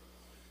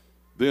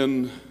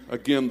 Then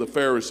again the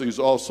Pharisees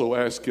also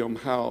asked him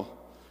how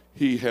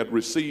he had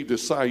received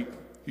his sight.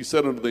 He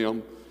said unto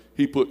them,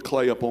 he put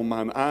clay upon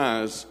mine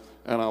eyes,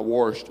 and I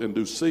washed and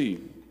do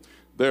see.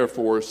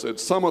 Therefore said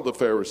some of the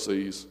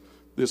Pharisees,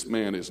 this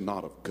man is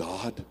not of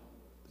God.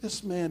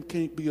 This man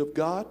can't be of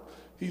God.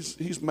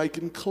 He's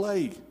making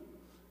clay.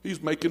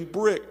 He's making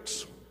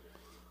bricks.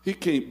 He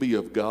can't be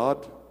of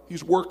God.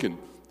 He's working.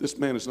 This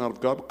man is not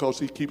of God because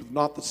he keepeth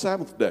not the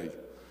Sabbath day.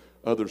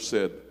 Others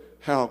said,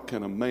 how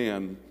can a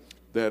man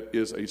that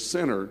is a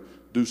sinner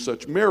do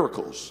such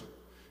miracles?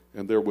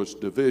 And there was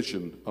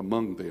division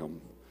among them.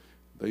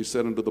 They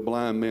said unto the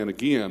blind man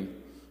again,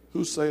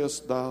 who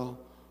sayest thou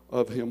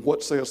of him?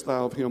 What sayest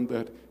thou of him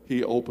that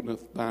he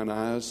openeth thine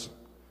eyes?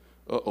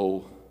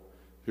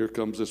 Here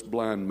comes this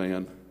blind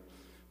man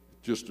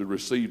just to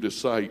receive his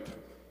sight.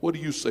 What do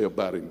you say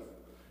about him?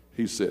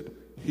 He said,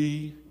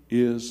 he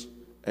is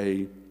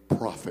a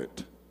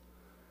prophet.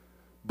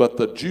 But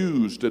the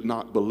Jews did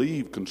not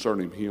believe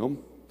concerning him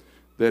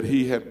that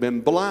he had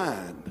been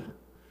blind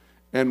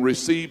and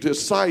received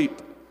his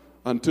sight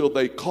until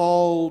they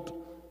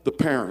called the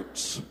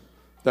parents.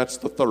 That's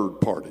the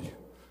third party.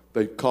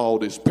 They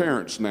called his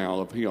parents now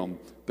of him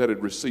that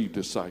had received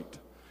his sight.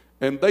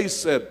 And they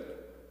said,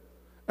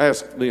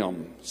 asked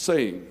them,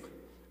 saying,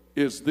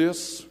 is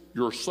this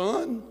your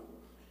son?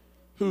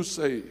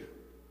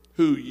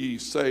 Who ye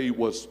say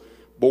was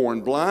born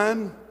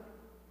blind?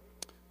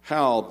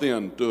 How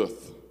then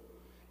doth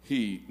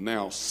he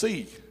now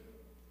see?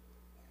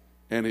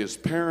 And his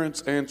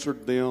parents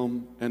answered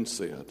them and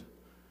said,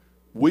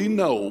 we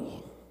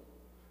know,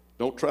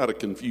 don't try to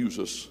confuse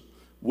us,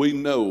 we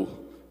know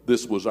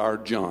this was our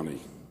Johnny.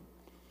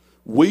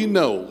 We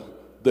know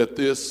that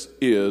this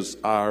is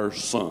our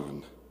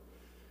son,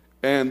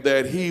 and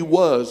that he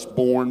was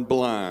born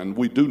blind.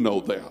 We do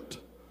know that.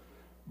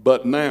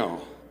 But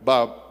now,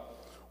 by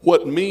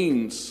what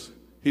means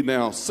he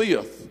now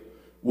seeth,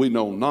 we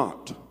know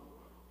not,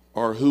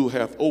 or who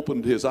hath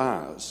opened his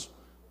eyes,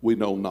 we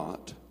know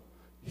not.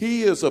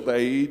 He is of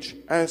age,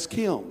 ask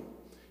him.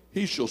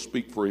 He shall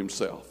speak for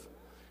himself.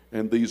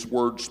 And these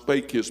words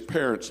spake his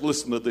parents.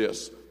 Listen to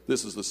this.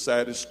 This is the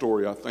saddest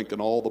story, I think,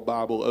 in all the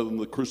Bible other than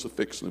the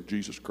crucifixion of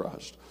Jesus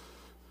Christ.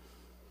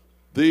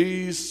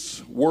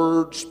 These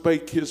words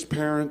spake his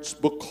parents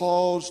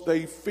because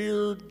they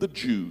feared the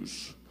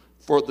Jews.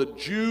 For the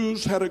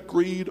Jews had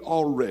agreed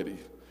already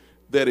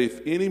that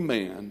if any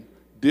man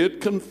did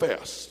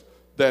confess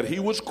that he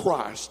was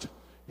Christ,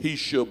 he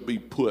shall be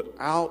put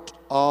out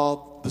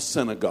of the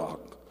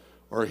synagogue,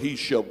 or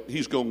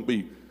he's going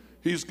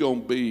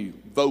to be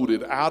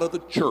voted out of the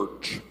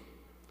church.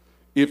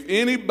 If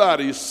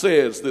anybody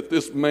says that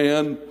this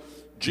man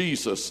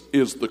Jesus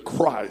is the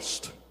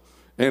Christ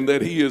and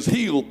that he has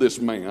healed this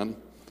man,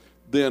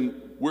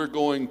 then we're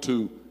going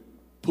to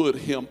put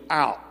him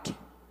out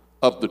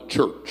of the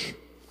church.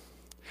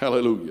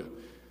 Hallelujah.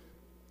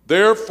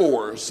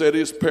 Therefore, said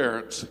his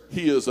parents,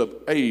 he is of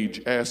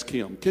age, ask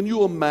him. Can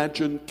you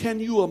imagine?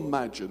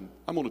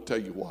 I'm going to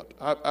tell you what.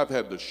 I've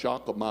had the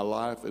shock of my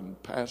life in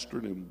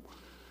pastoring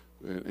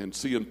and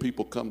seeing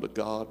people come to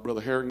God.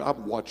 Brother Herring, I've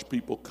watched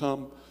people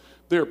come.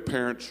 Their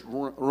parents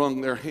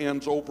wrung their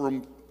hands over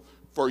them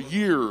for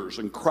years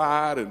and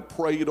cried and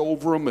prayed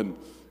over them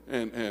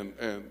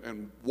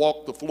and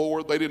walked the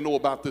floor. They didn't know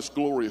about this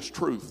glorious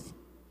truth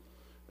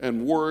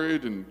and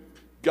worried and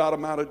got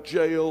them out of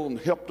jail and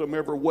helped them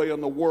every way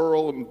in the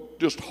world and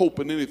just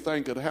hoping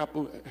anything could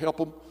help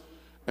them.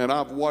 And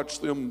I've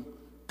watched them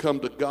come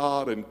to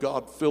God and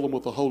God fill them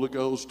with the Holy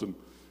Ghost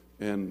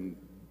and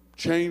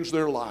change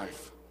their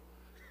life.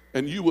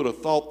 And you would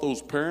have thought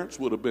those parents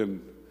would have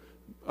been,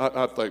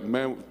 I think,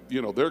 man,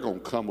 they're going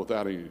to come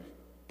without any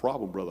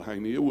problem, Brother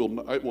Haney. It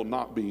will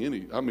not be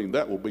any,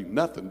 that will be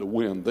nothing to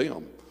win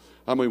them.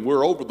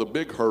 We're over the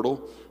big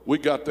hurdle. We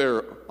got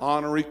their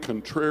ornery,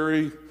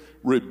 contrary,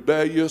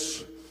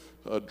 rebellious,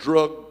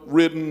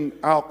 drug-ridden,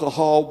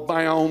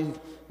 alcohol-bound,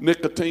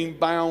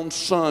 nicotine-bound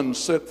son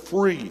set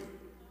free.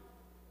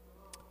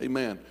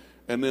 Amen.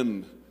 And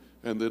then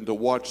to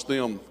watch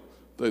them,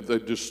 they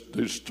just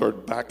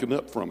started backing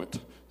up from it.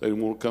 They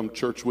didn't want to come to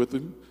church with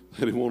him.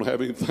 They didn't want to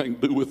have anything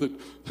to do with it.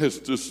 It's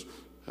just,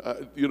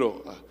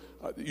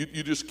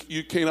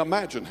 you can't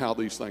imagine how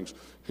these things.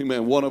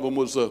 Amen. One of them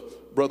was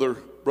Brother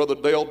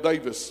Dale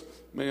Davis.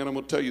 Man, I'm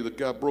going to tell you, the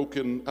guy broke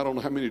in, I don't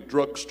know how many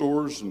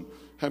drugstores and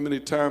how many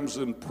times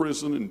in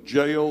prison and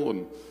jail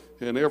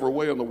and every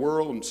way in the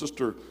world. And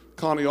Sister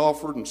Connie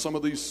Offord and some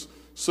of these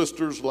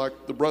sisters,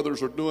 like the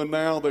brothers are doing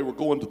now, they were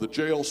going to the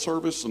jail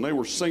service and they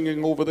were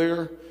singing over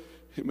there.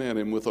 Amen.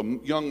 And with a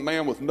young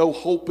man with no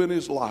hope in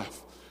his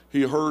life,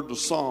 he heard the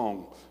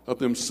song of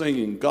them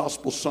singing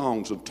gospel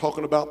songs and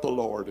talking about the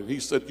Lord. And he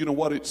said, you know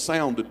what, it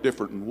sounded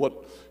different than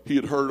what he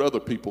had heard other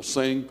people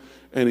sing.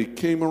 And he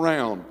came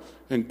around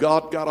and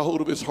God got a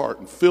hold of his heart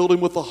and filled him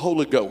with the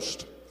Holy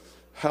Ghost.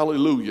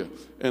 Hallelujah.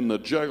 And the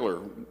jailer,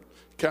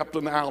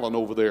 Captain Allen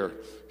over there,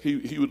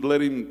 he would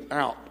let him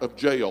out of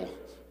jail.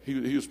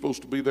 He was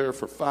supposed to be there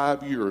for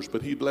 5 years,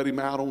 but he'd let him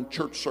out on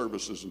church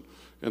services,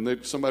 and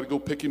they'd somebody go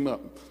pick him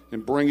up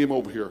and bring him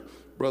over here.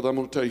 Brother, I'm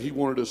going to tell you, he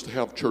wanted us to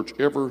have church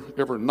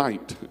every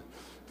night.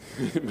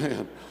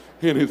 Amen.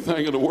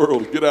 Anything in the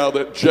world to get out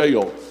of that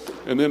jail.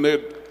 And then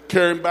they'd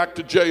carry him back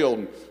to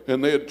jail,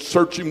 and they'd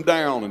search him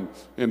down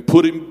and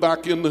put him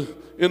back in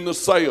the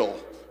cell.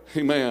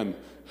 Amen.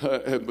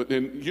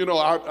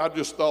 I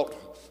just thought,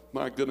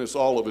 my goodness,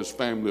 all of his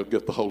family will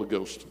get the Holy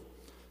Ghost.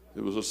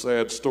 It was a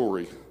sad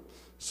story.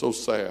 So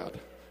sad.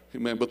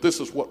 Amen. But this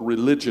is what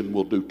religion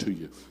will do to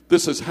you.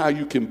 This is how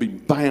you can be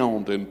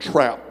bound and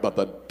trapped by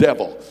the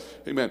devil.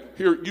 Amen.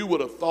 Here, you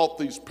would have thought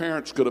these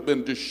parents could have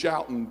been just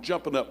shouting,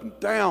 jumping up and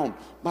down.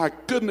 My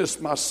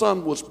goodness, my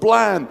son was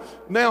blind.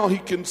 Now he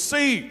can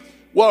see.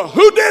 Well,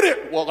 who did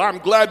it? Well, I'm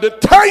glad to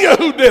tell you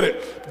who did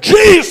it.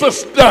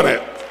 Jesus done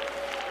it.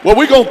 Well,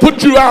 we're going to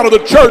put you out of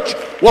the church.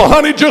 Well,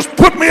 honey, just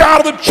put me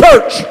out of the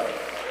church.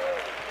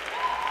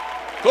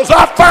 Because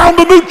I found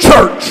a new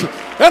church.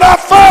 And I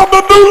found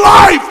a new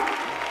life.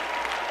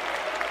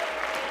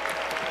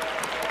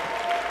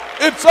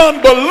 It's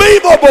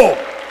unbelievable.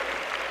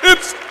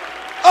 It's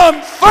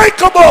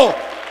unthinkable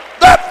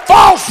that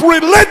false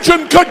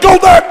religion could go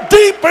that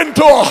deep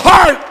into a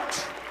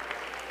heart.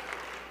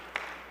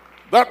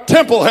 That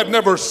temple had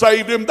never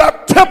saved him.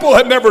 That temple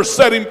had never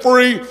set him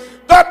free.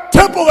 That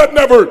temple had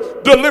never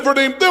delivered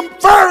him. Them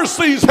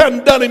Pharisees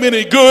hadn't done him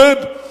any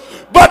good.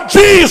 But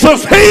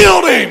Jesus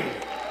healed him.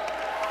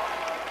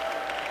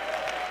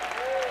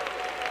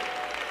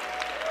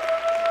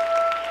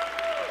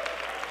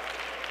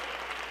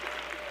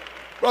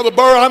 Brother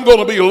Burr, I'm going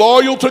to be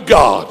loyal to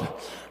God.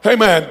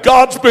 Amen.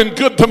 God's been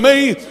good to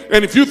me.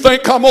 And if you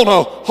think I'm going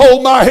to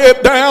hold my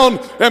head down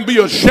and be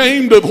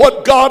ashamed of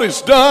what God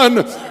has done,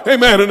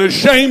 amen, and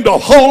ashamed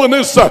of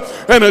holiness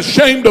and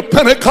ashamed of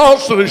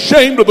Pentecost and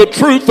ashamed of the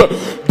truth,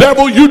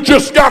 devil, you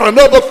just got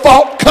another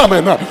thought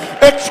coming.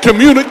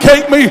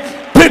 Excommunicate me.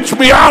 Pitch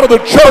me out of the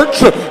church.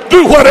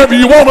 Do whatever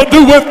you want to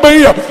do with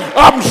me.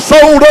 I'm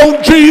sold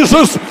on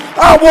Jesus.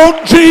 I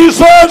want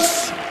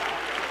Jesus.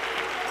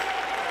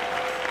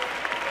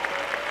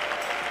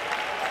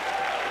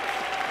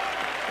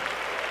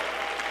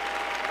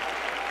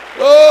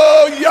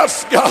 Oh,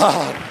 yes,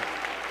 God.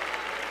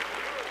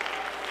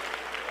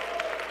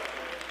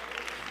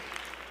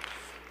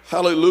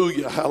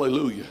 Hallelujah,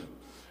 hallelujah.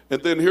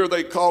 And then here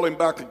they call him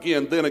back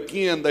again. Then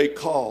again they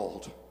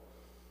called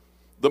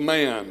the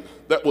man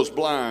that was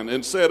blind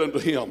and said unto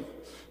him,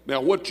 now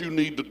what you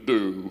need to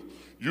do,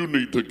 you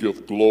need to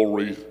give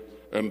glory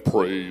and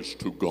praise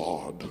to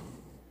God.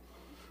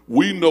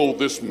 We know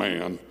this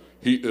man,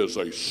 he is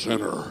a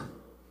sinner.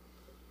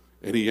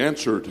 And he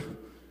answered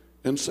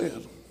and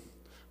said,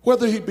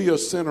 whether he be a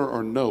sinner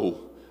or no,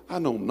 I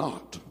know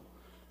not.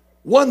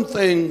 One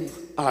thing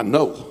I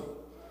know,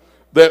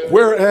 that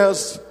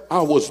whereas I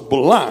was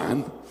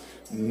blind,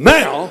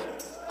 now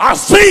I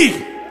see.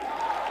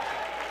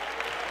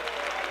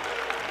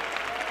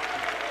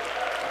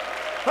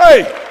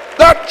 Hey,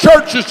 that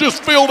church is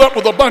just filled up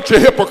with a bunch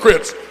of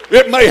hypocrites.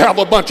 It may have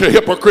a bunch of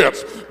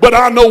hypocrites, but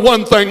I know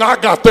one thing. I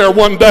got there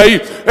one day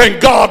and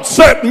God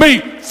set me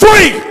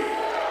free.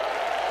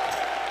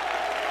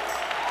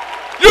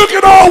 You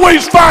can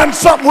always find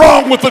something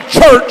wrong with the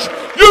church.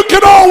 You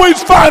can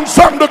always find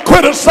something to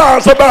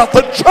criticize about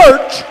the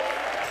church.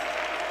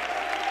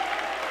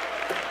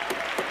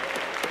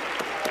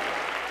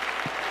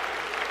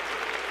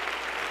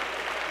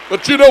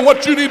 But you know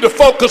what you need to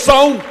focus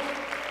on?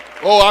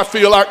 Oh, I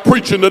feel like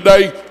preaching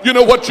today. You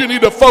know what you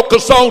need to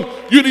focus on?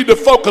 You need to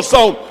focus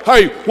on,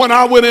 hey, when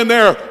I went in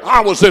there,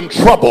 I was in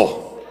trouble.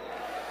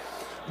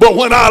 But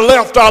when I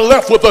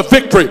left with a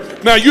victory.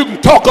 Now you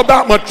can talk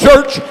about my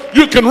church.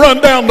 You can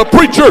run down the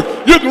preacher.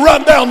 You can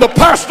run down the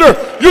pastor.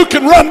 You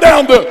can run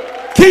down the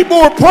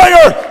keyboard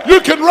player.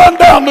 You can run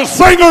down the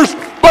singers.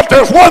 But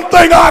there's one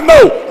thing I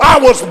know. I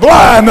was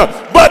blind,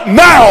 but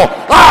now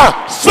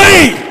I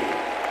see.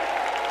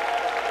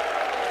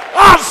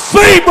 I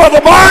see,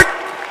 Brother Mark.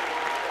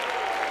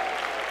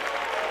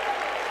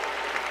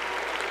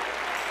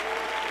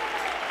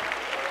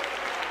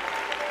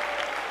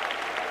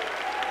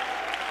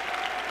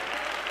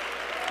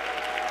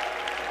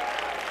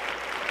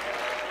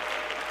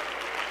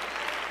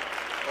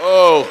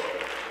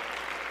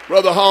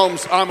 Brother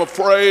Holmes, I'm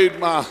afraid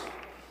my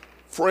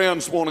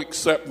friends won't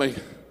accept me.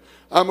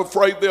 I'm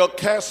afraid they'll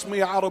cast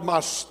me out of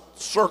my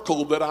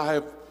circle that I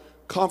have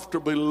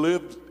comfortably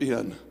lived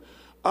in.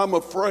 I'm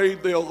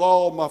afraid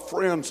all my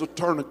friends will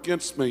turn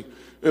against me.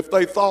 If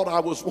they thought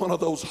I was one of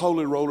those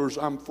holy rollers,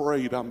 I'm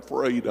afraid.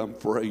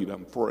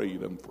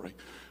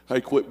 Hey,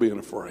 quit being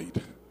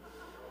afraid.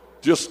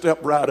 Just step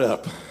right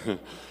up.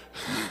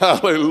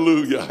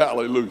 Hallelujah,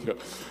 hallelujah.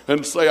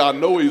 And say, I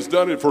know he's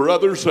done it for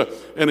others,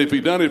 and if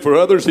he done it for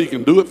others, he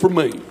can do it for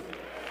me.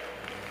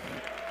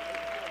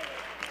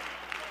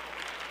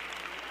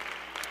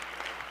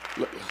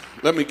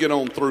 Let me get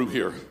on through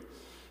here.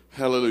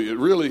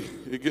 Hallelujah.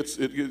 It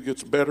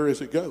gets better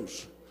as it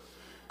goes.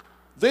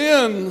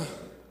 Then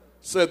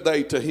said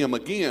they to him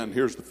again,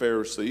 here's the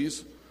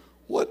Pharisees,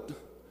 what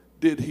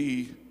did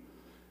he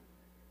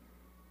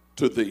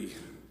to thee?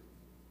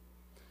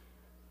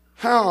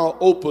 How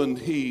opened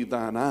he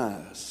thine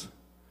eyes?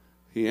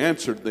 He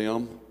answered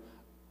them,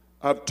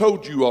 I've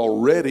told you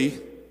already,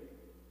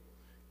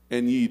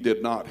 and ye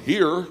did not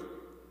hear.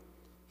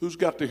 Who's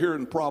got the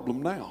hearing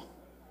problem now?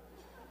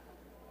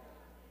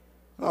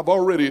 I've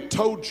already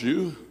told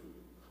you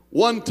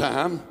one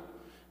time,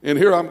 and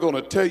here I'm going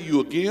to tell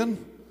you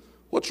again.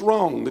 What's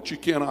wrong that you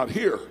cannot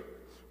hear?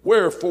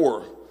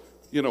 Wherefore,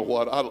 you know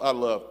what? I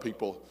love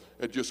people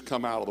that just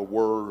come out of the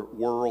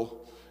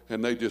world,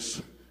 and they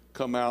just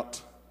come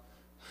out,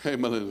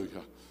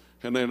 hallelujah,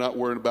 and they're not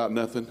worried about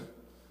nothing.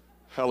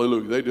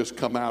 Hallelujah. They just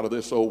come out of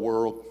this old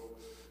world,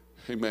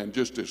 amen,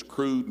 just as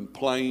crude and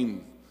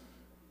plain.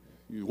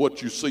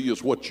 What you see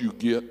is what you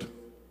get.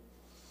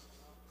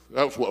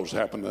 That's what was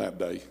happening that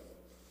day.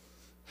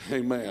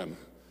 Amen.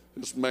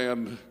 This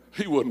man,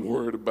 he wasn't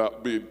worried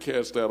about being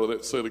cast out of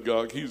that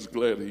synagogue. He was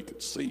glad he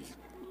could see.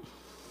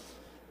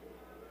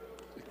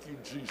 Thank you,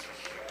 Jesus.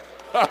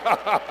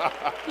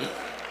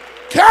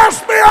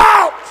 Cast me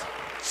out,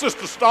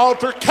 Sister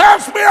Stalter.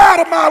 Cast me out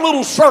of my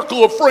little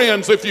circle of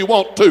friends if you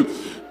want to.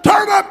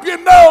 Turn up your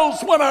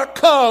nose when I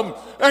come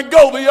and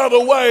go the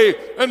other way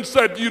and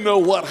said, you know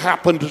what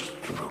happened?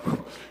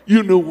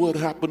 You know what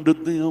happened to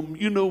them?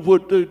 You know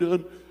what they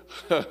done?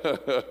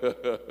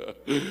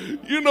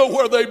 You know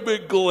where they've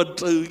been going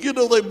to. You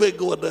know they've been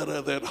going down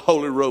to that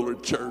Holy Roller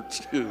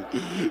Church.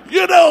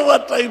 You know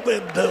what they've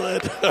been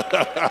doing.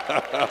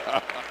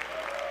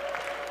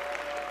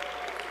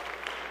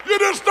 You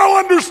just don't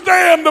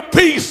understand the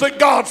peace that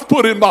God's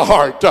put in my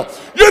heart.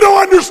 You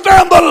don't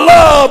understand the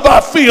love I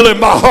feel in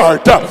my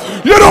heart.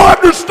 You don't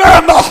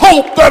understand the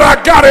hope that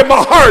I got in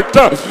my heart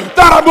that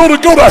I'm going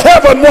to go to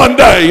heaven one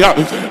day.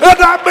 And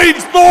that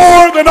means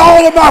more than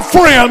all of my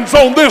friends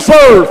on this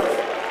earth.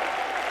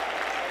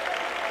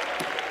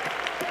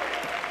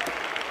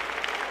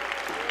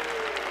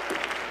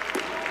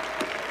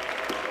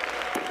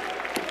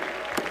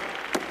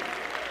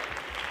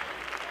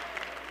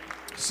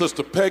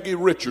 Sister Peggy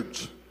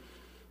Richards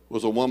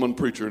was a woman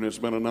preacher, and it's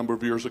been a number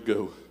of years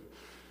ago.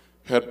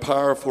 Had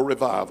powerful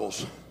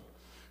revivals,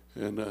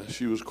 and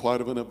she was quite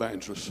of an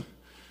evangelist.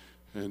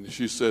 And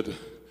she said,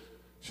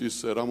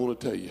 I'm going to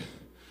tell you,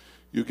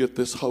 you get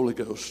this Holy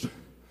Ghost,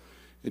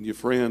 and your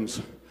friends,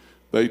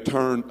 they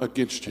turn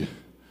against you.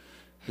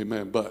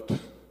 Amen. But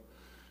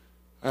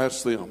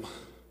ask them,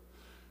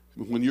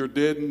 when you're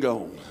dead and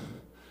gone,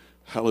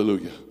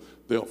 hallelujah,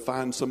 they'll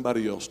find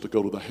somebody else to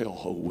go to the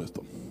hellhole with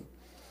them.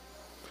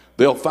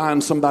 They'll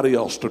find somebody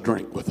else to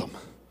drink with them.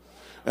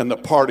 And the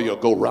party will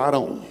go right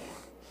on.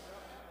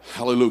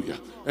 Hallelujah.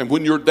 And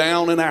when you're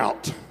down and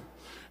out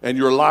and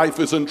your life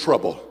is in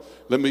trouble,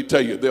 let me tell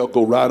you, they'll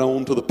go right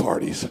on to the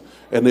parties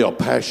and they'll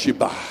pass you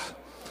by.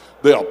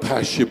 They'll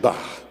pass you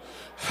by.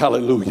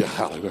 Hallelujah,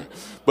 hallelujah.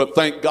 But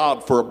thank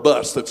God for a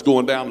bus that's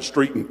going down the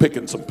street and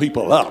picking some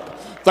people up.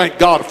 Thank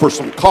God for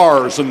some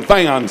cars and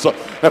vans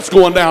that's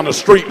going down the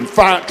street and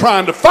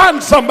trying to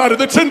find somebody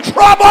that's in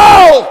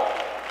trouble.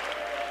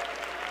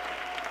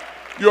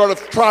 You ought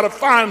to try to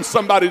find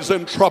somebody who's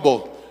in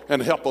trouble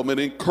and help them and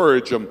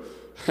encourage them.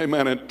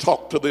 Amen. And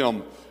talk to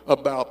them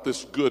about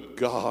this good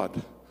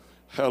God.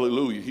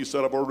 Hallelujah. He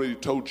said, I've already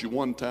told you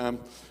one time.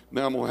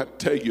 Now I'm going to have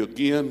to tell you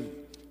again.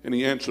 And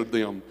he answered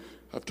them,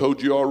 I've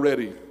told you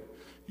already.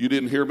 You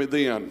didn't hear me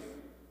then.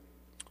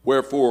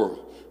 Wherefore,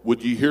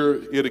 would you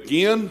hear it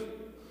again?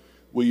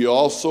 Will you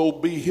also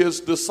be his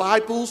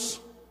disciples?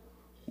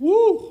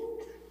 Woo.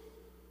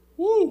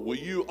 Woo. Will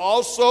you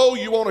also,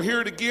 you want to hear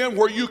it again,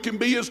 where you can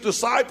be his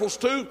disciples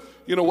too?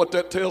 You know what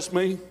that tells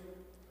me?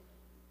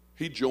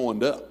 He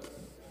joined up.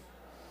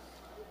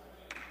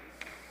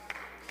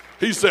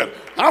 He said,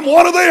 I'm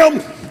one of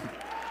them.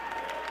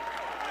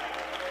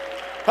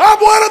 I'm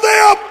one of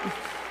them.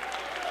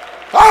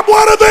 I'm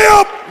one of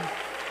them.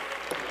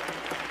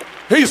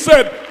 He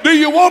said, do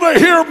you want to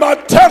hear my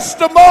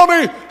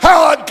testimony,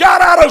 how I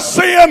got out of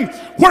sin,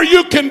 where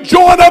you can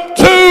join up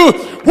to,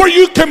 where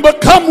you can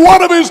become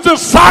one of his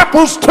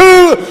disciples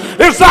too?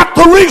 Is that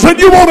the reason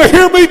you want to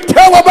hear me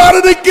tell about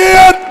it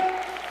again?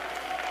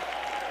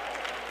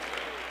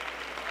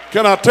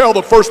 Can I tell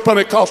the First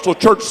Pentecostal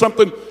Church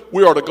something?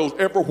 We ought to go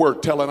everywhere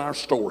telling our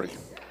story.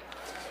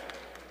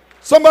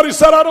 Somebody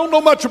said, I don't know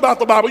much about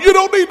the Bible. You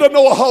don't need to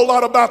know a whole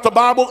lot about the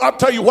Bible. I'll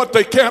tell you what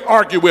they can't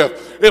argue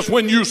with is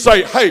when you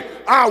say, hey,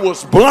 I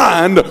was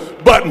blind,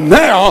 but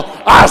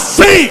now I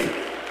see.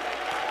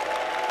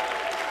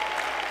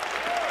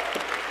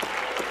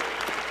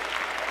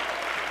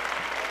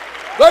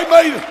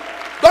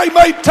 They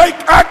may take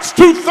Acts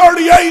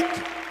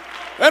 2:38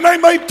 and they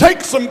may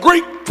take some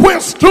Greek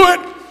twist to it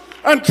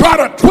and try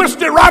to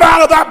twist it right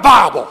out of that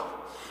Bible.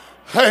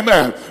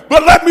 Amen.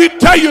 But let me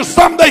tell you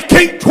something they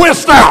can't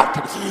twist out.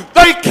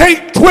 They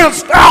can't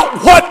twist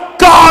out what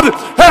God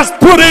has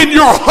put in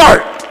your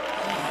heart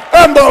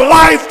and the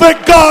life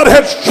that God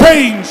has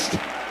changed.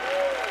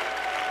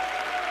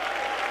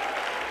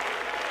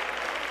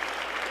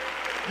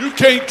 You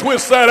can't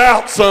twist that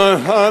out,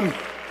 son.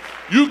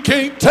 You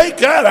can't take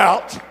that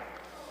out.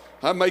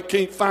 I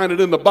can't find it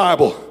in the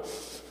Bible.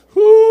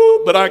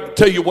 Woo, but I can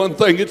tell you one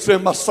thing, it's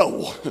in my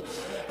soul.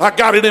 I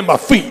got it in my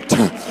feet.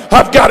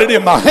 I've got it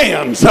in my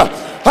hands.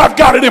 I've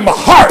got it in my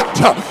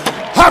heart.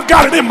 I've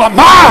got it in my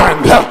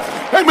mind.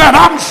 Amen.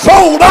 I'm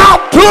sold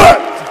out to it.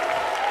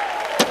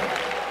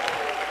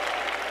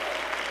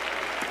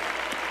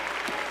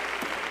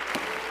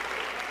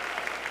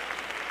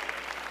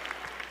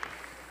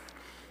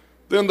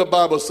 Then the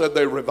Bible said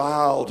they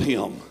reviled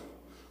him.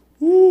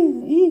 Woo,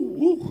 woo,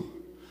 woo.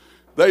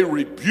 They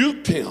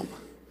rebuked him.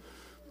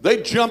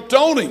 They jumped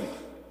on him.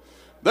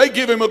 They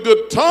give him a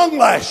good tongue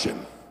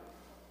lashing.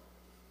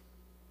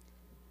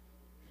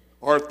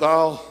 Art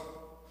thou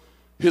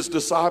his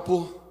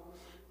disciple?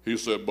 He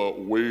said, but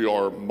we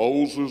are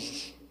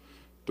Moses'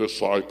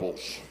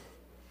 disciples.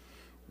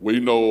 We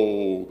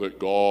know that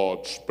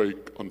God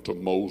spake unto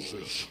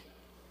Moses.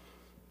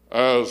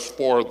 As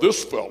for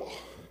this fellow,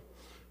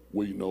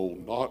 we know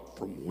not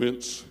from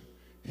whence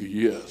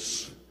he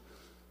is.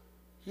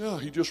 Yeah,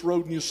 he just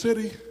rode in your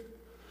city.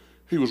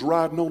 He was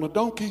riding on a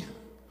donkey.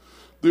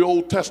 The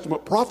Old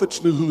Testament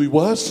prophets knew who he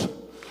was.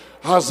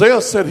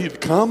 Isaiah said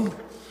he'd come.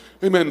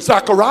 Amen.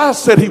 Zechariah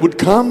said he would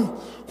come.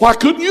 Why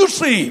couldn't you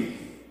see him?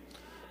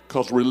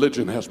 Because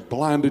religion has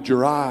blinded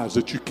your eyes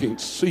that you can't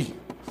see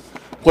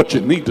what you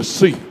need to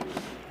see.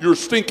 Your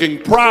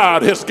stinking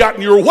pride has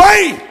gotten your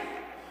way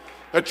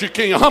that you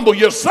can't humble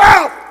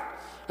yourself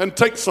and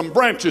take some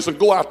branches and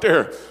go out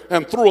there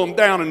and throw them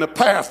down in the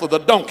path of the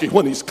donkey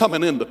when he's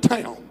coming into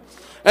town.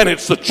 And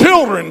it's the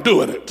children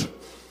doing it.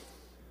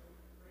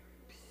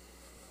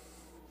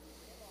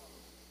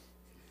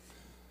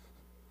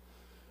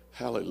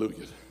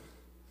 Hallelujah.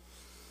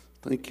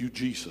 Thank you,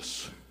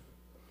 Jesus.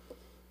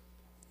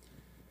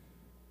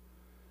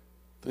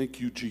 Thank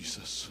you,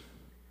 Jesus.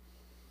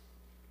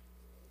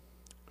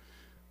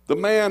 The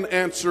man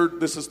answered,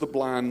 this is the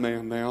blind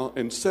man now,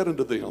 and said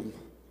unto them,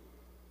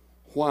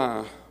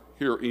 why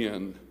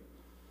herein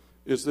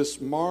is this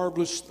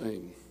marvelous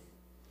thing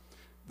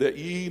that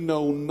ye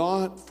know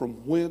not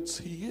from whence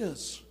he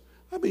is?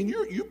 I mean,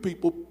 you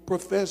people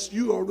profess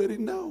you already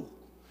know.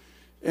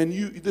 And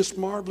this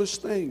marvelous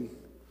thing,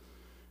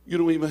 you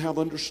don't even have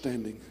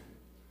understanding.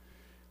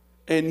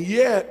 And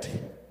yet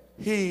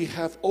he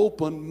hath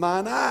opened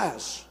mine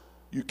eyes.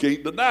 You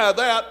can't deny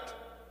that.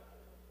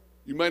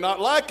 You may not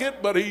like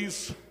it, but you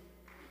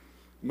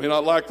may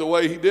not like the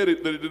way he did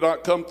it, that it did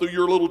not come through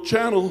your little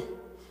channel.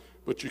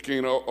 But you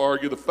can't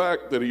argue the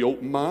fact that he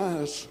opened my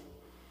eyes.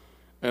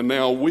 And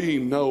now we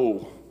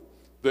know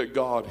that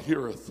God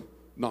heareth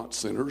not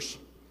sinners.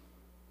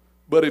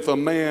 But if a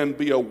man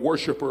be a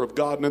worshiper of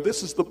God, now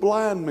this is the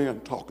blind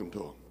man talking to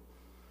him,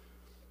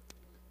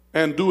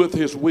 and doeth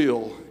his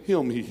will,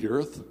 him he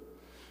heareth.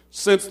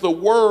 Since the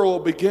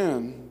world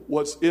began,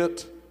 was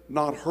it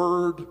not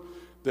heard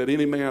that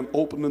any man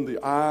opening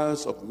the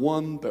eyes of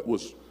one that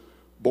was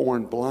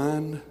born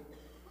blind?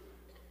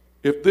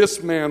 If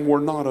this man were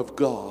not of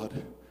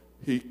God,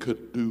 he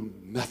could do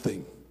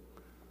nothing.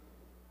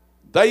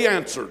 They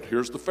answered,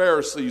 here's the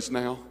Pharisees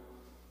now,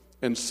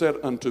 and said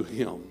unto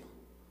him,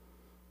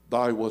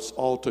 thou wast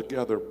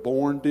altogether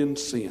born in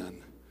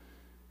sin,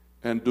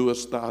 and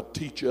doest thou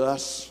teach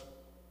us?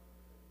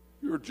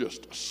 You're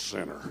just a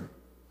sinner.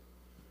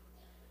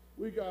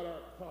 We got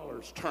our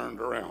collars turned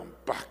around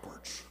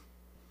backwards.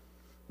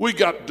 We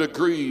got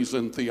degrees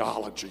in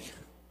theology.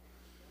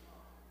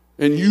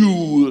 And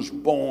you was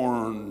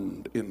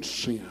born in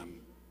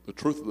sin. The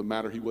truth of the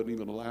matter, he wasn't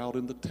even allowed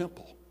in the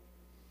temple,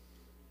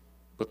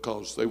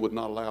 because they would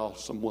not allow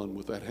someone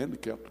with that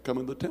handicap to come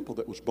in the temple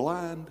that was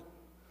blind.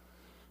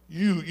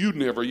 You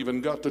never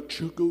even got to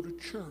go to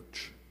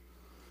church.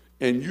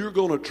 And you're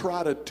going to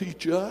try to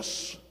teach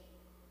us?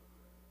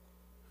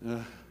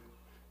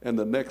 And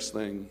the next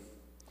thing,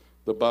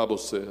 the Bible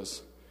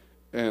says,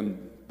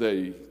 and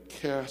they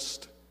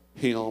cast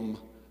him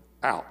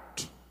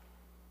out.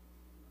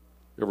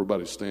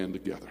 Everybody stand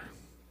together.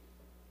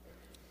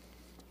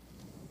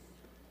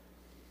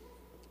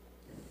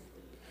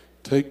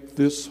 Take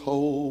this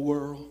whole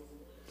world,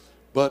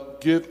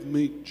 but give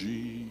me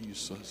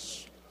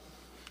Jesus.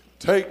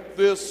 Take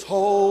this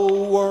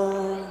whole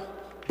world,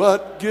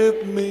 but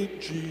give me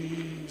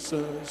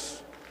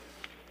Jesus.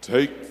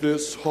 Take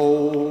this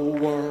whole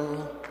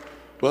world,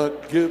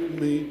 but give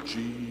me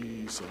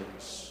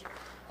Jesus.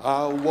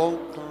 I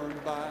won't turn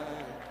back.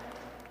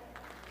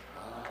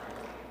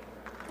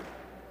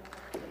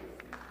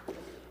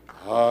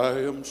 I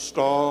am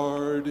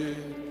starting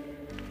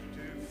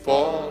to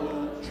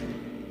follow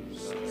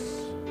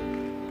Jesus.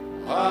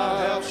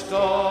 I have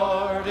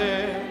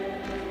started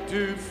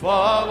to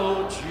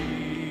follow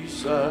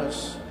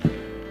Jesus.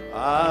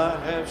 I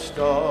have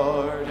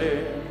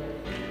started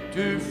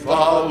to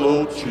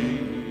follow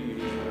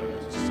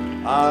Jesus.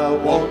 I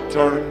won't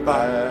turn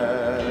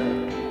back.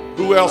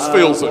 Who else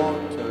feels it?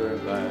 Won't turn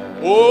back.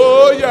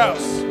 Oh,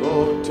 yes.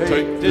 Oh,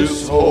 take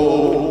this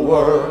whole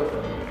world,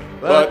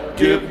 but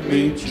give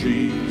me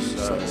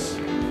Jesus.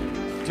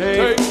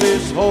 Take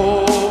this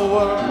whole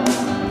world,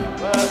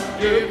 but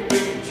give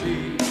me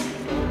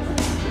Jesus.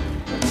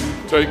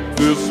 Take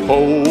this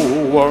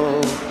whole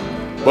world,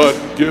 but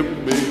give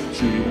me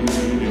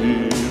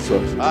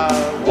Jesus.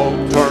 I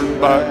Won't turn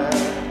back.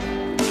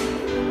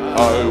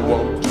 I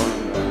won't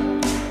turn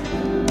back.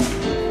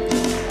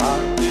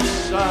 I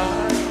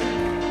decide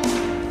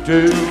to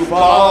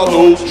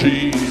Follow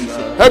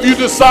Jesus. Have you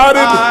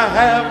decided? I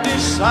have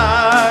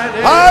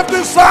decided. I've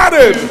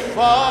decided. To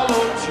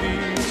follow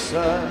Jesus.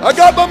 I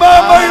got my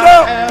mind made I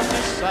up have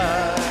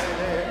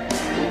decided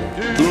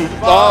to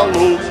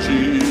follow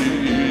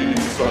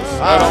Jesus.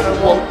 I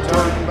won't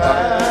turn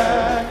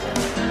back.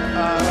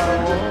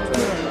 I won't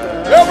turn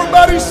back.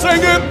 Everybody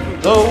singing.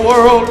 The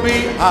world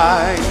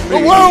behind me.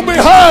 The world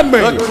behind me.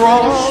 The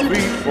cross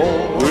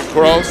before. The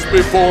cross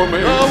before me.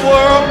 The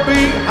world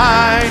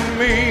behind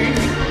me.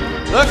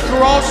 The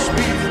cross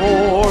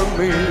before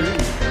me.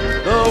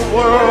 The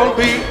world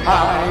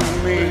behind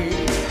me.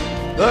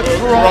 The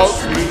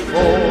cross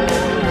before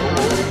me.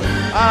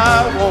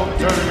 I won't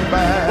turn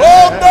back.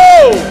 Oh no!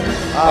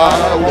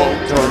 I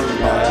won't turn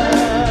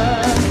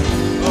back.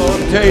 Oh,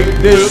 take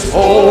this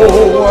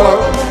whole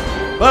world,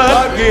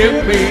 but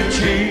give me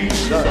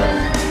Jesus.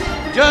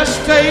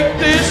 Just take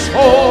this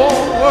whole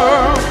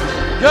world,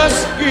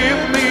 just give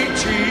me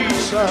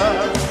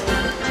Jesus.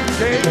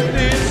 Take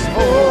this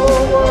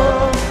whole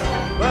world,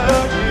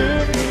 but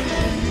give me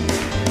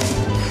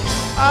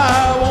Jesus.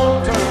 I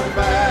won't turn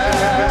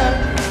back.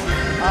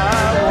 I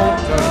won't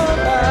turn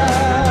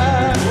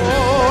back.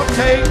 Oh,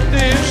 take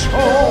this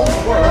whole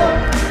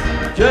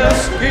world,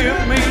 just give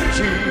me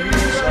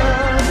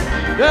Jesus.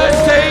 Just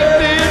take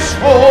this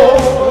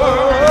whole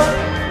world,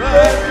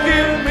 but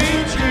give me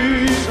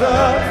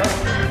Jesus.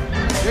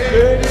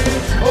 Take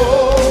this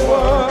whole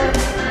world,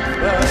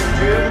 but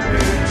give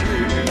me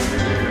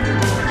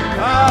Jesus.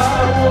 I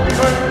won't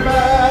turn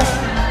back.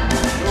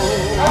 No,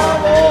 I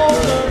won't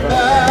turn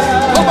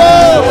back. Come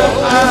on!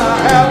 I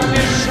have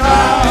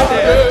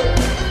decided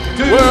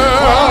to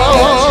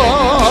follow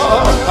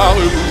Jesus.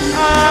 Hallelujah.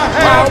 I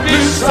have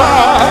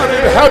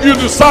decided Have you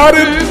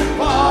decided? to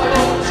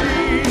follow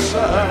Jesus.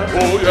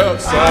 Oh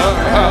yes, I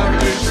have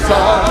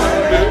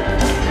decided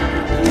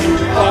to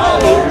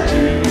follow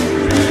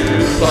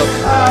Jesus.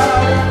 I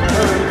won't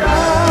turn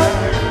back.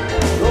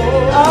 No,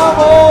 I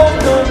won't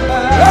turn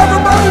back.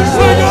 Everybody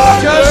sing on.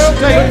 Just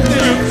take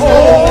this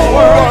whole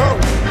world,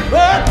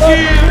 but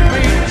give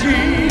me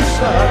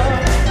Jesus.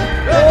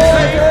 Just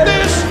take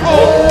this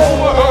whole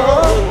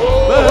world,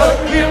 but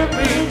give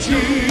me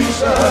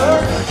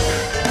Jesus.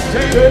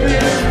 Take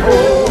this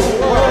whole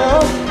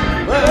world,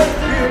 but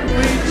give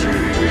me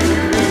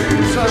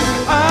Jesus.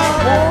 I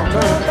won't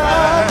turn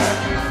back.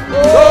 No,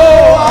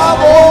 I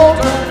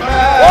won't turn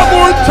back. One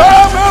more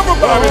time,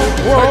 everybody.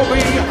 The world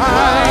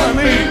behind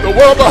me. The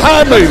world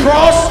behind me. The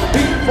cross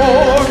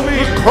before me.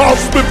 The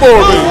cross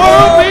before me. The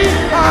world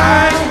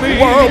behind me.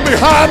 The world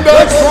behind The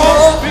us.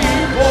 cross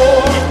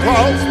before me.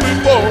 Cross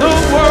before The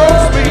me.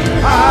 world's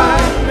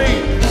behind me.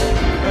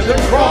 And the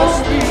cross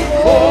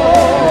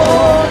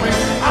before me.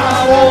 I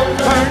won't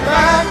turn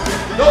back.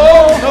 No,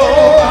 no,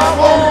 I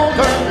won't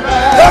turn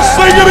back. Let's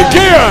sing it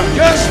again.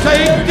 Just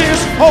take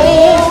this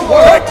whole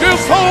world. Take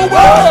this whole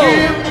world.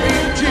 Give me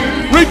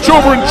Jesus. Reach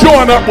over and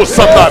join up with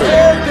somebody.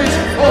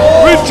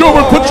 Reach over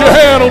and put your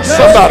hand on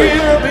somebody.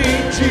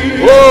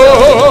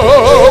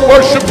 Oh,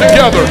 worship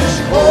together.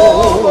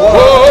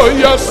 Oh,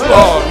 yes,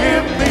 Lord.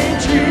 Give me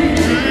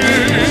Jesus.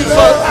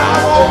 Jesus.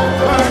 I won't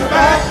turn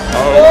back.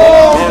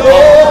 Oh, no,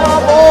 I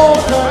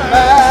won't turn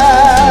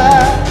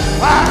back.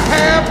 I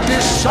have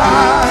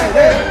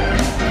decided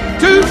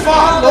to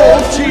follow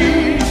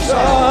Jesus.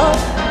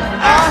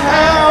 I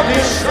have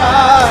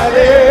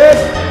decided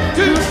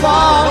to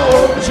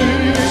follow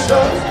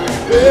Jesus.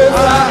 Yes,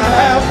 I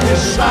have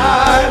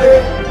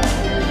decided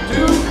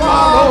to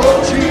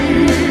follow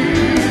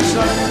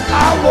Jesus.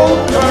 I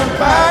won't turn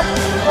back.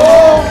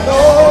 Oh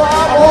no,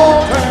 I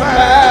won't turn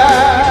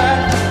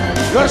back.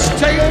 Just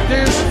take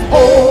this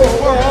whole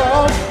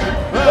world,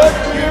 but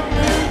give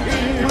me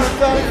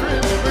Jesus.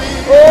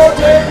 Oh,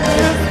 take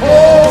this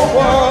whole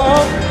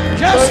world,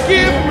 just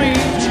give me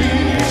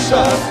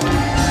Jesus.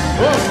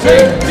 Oh,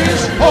 take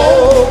this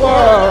whole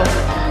world,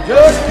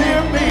 just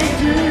give me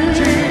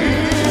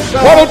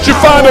Jesus. Why don't you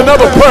find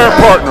another prayer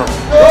partner?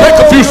 Take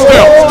a few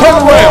steps.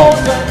 Turn around.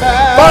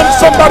 Find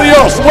somebody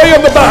else way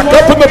in the back,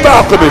 up in the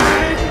balcony.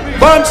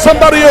 Find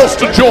somebody else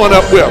to join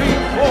up with.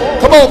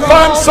 Come on,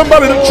 find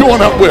somebody to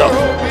join up with.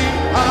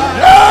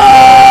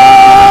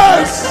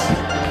 Yes!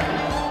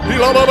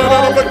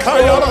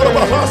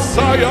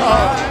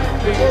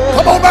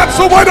 Come on, that's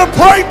the way to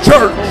pray,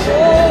 church.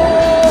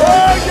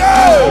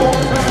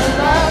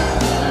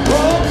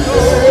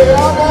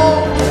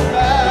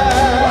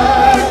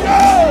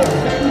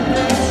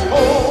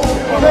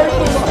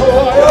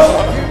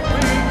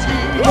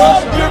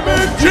 Give me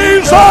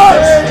Jesus.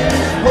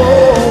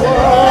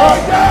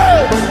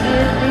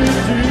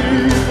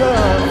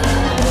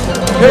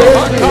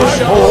 Take this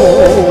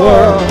whole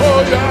world.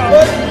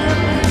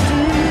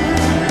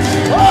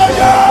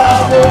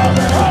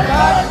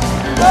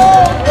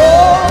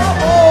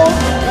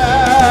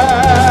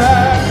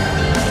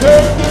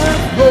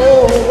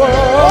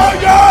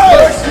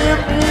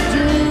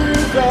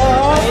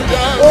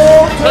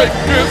 Take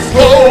this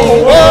whole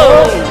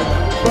world.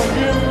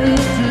 Forgive me,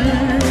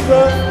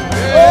 Jesus.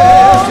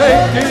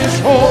 Take this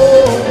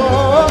whole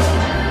world.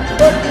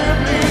 Forgive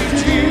me,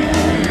 Jesus.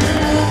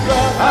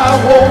 I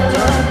won't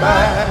turn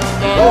back.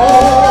 Oh,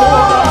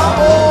 I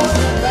won't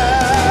turn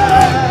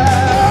back.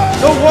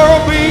 The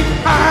world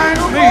behind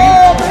me.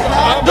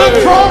 The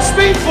cross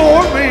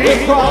before me.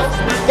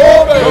 The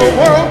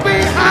world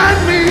behind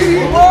me.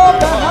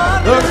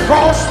 The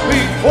cross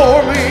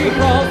before me.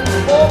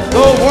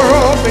 The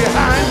world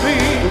behind me.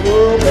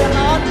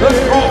 The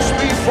cross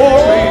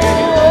before me.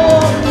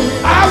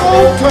 I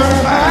won't turn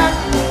back.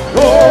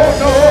 No,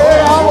 no,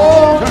 I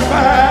won't turn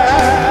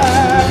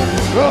back.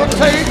 We'll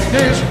take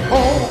this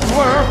whole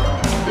world.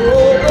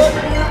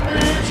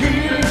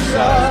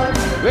 Jesus,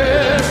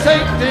 we'll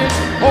take this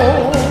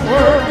whole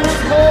world.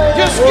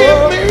 Just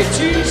give me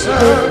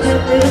Jesus.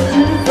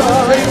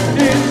 Take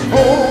this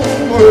whole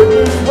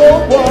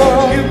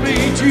world. Give me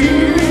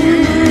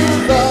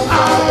Jesus. I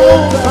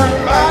won't turn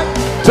back.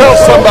 Tell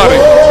somebody,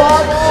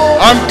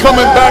 I'm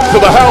coming back to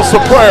the house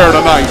of prayer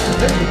tonight.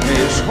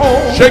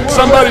 Shake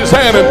somebody's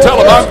hand and tell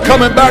them, I'm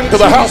coming back to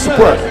the house of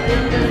prayer.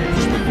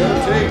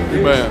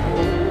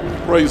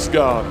 Amen. Praise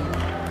God.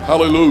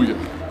 Hallelujah.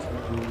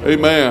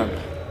 Amen.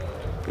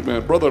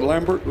 Amen. Brother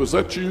Lambert, was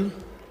that you?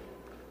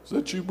 Is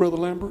that you, Brother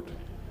Lambert?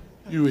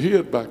 You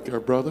hid back there,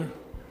 brother.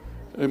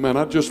 Amen.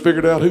 I just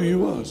figured out who you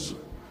was.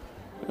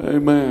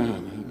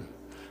 Amen.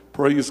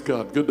 Praise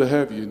God. Good to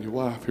have you and your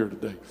wife here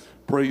today.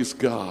 Praise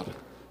God.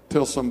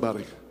 Tell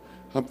somebody,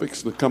 I'm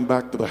fixing to come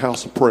back to the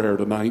house of prayer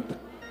tonight.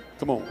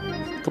 Come on.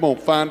 Come on,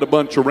 find a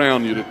bunch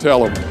around you to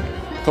tell them.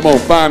 Come on,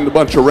 find a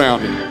bunch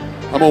around you.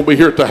 I'm going to be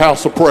here at the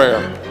house of prayer.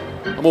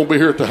 I'm going to be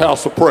here at the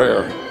house of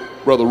prayer,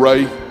 Brother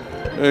Ray.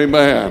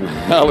 Amen.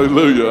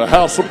 Hallelujah. A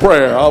house of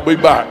prayer. I'll be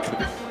back.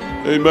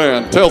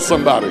 Amen. Tell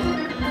somebody.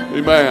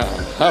 Amen.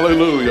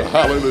 Hallelujah.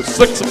 Hallelujah.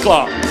 6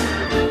 o'clock.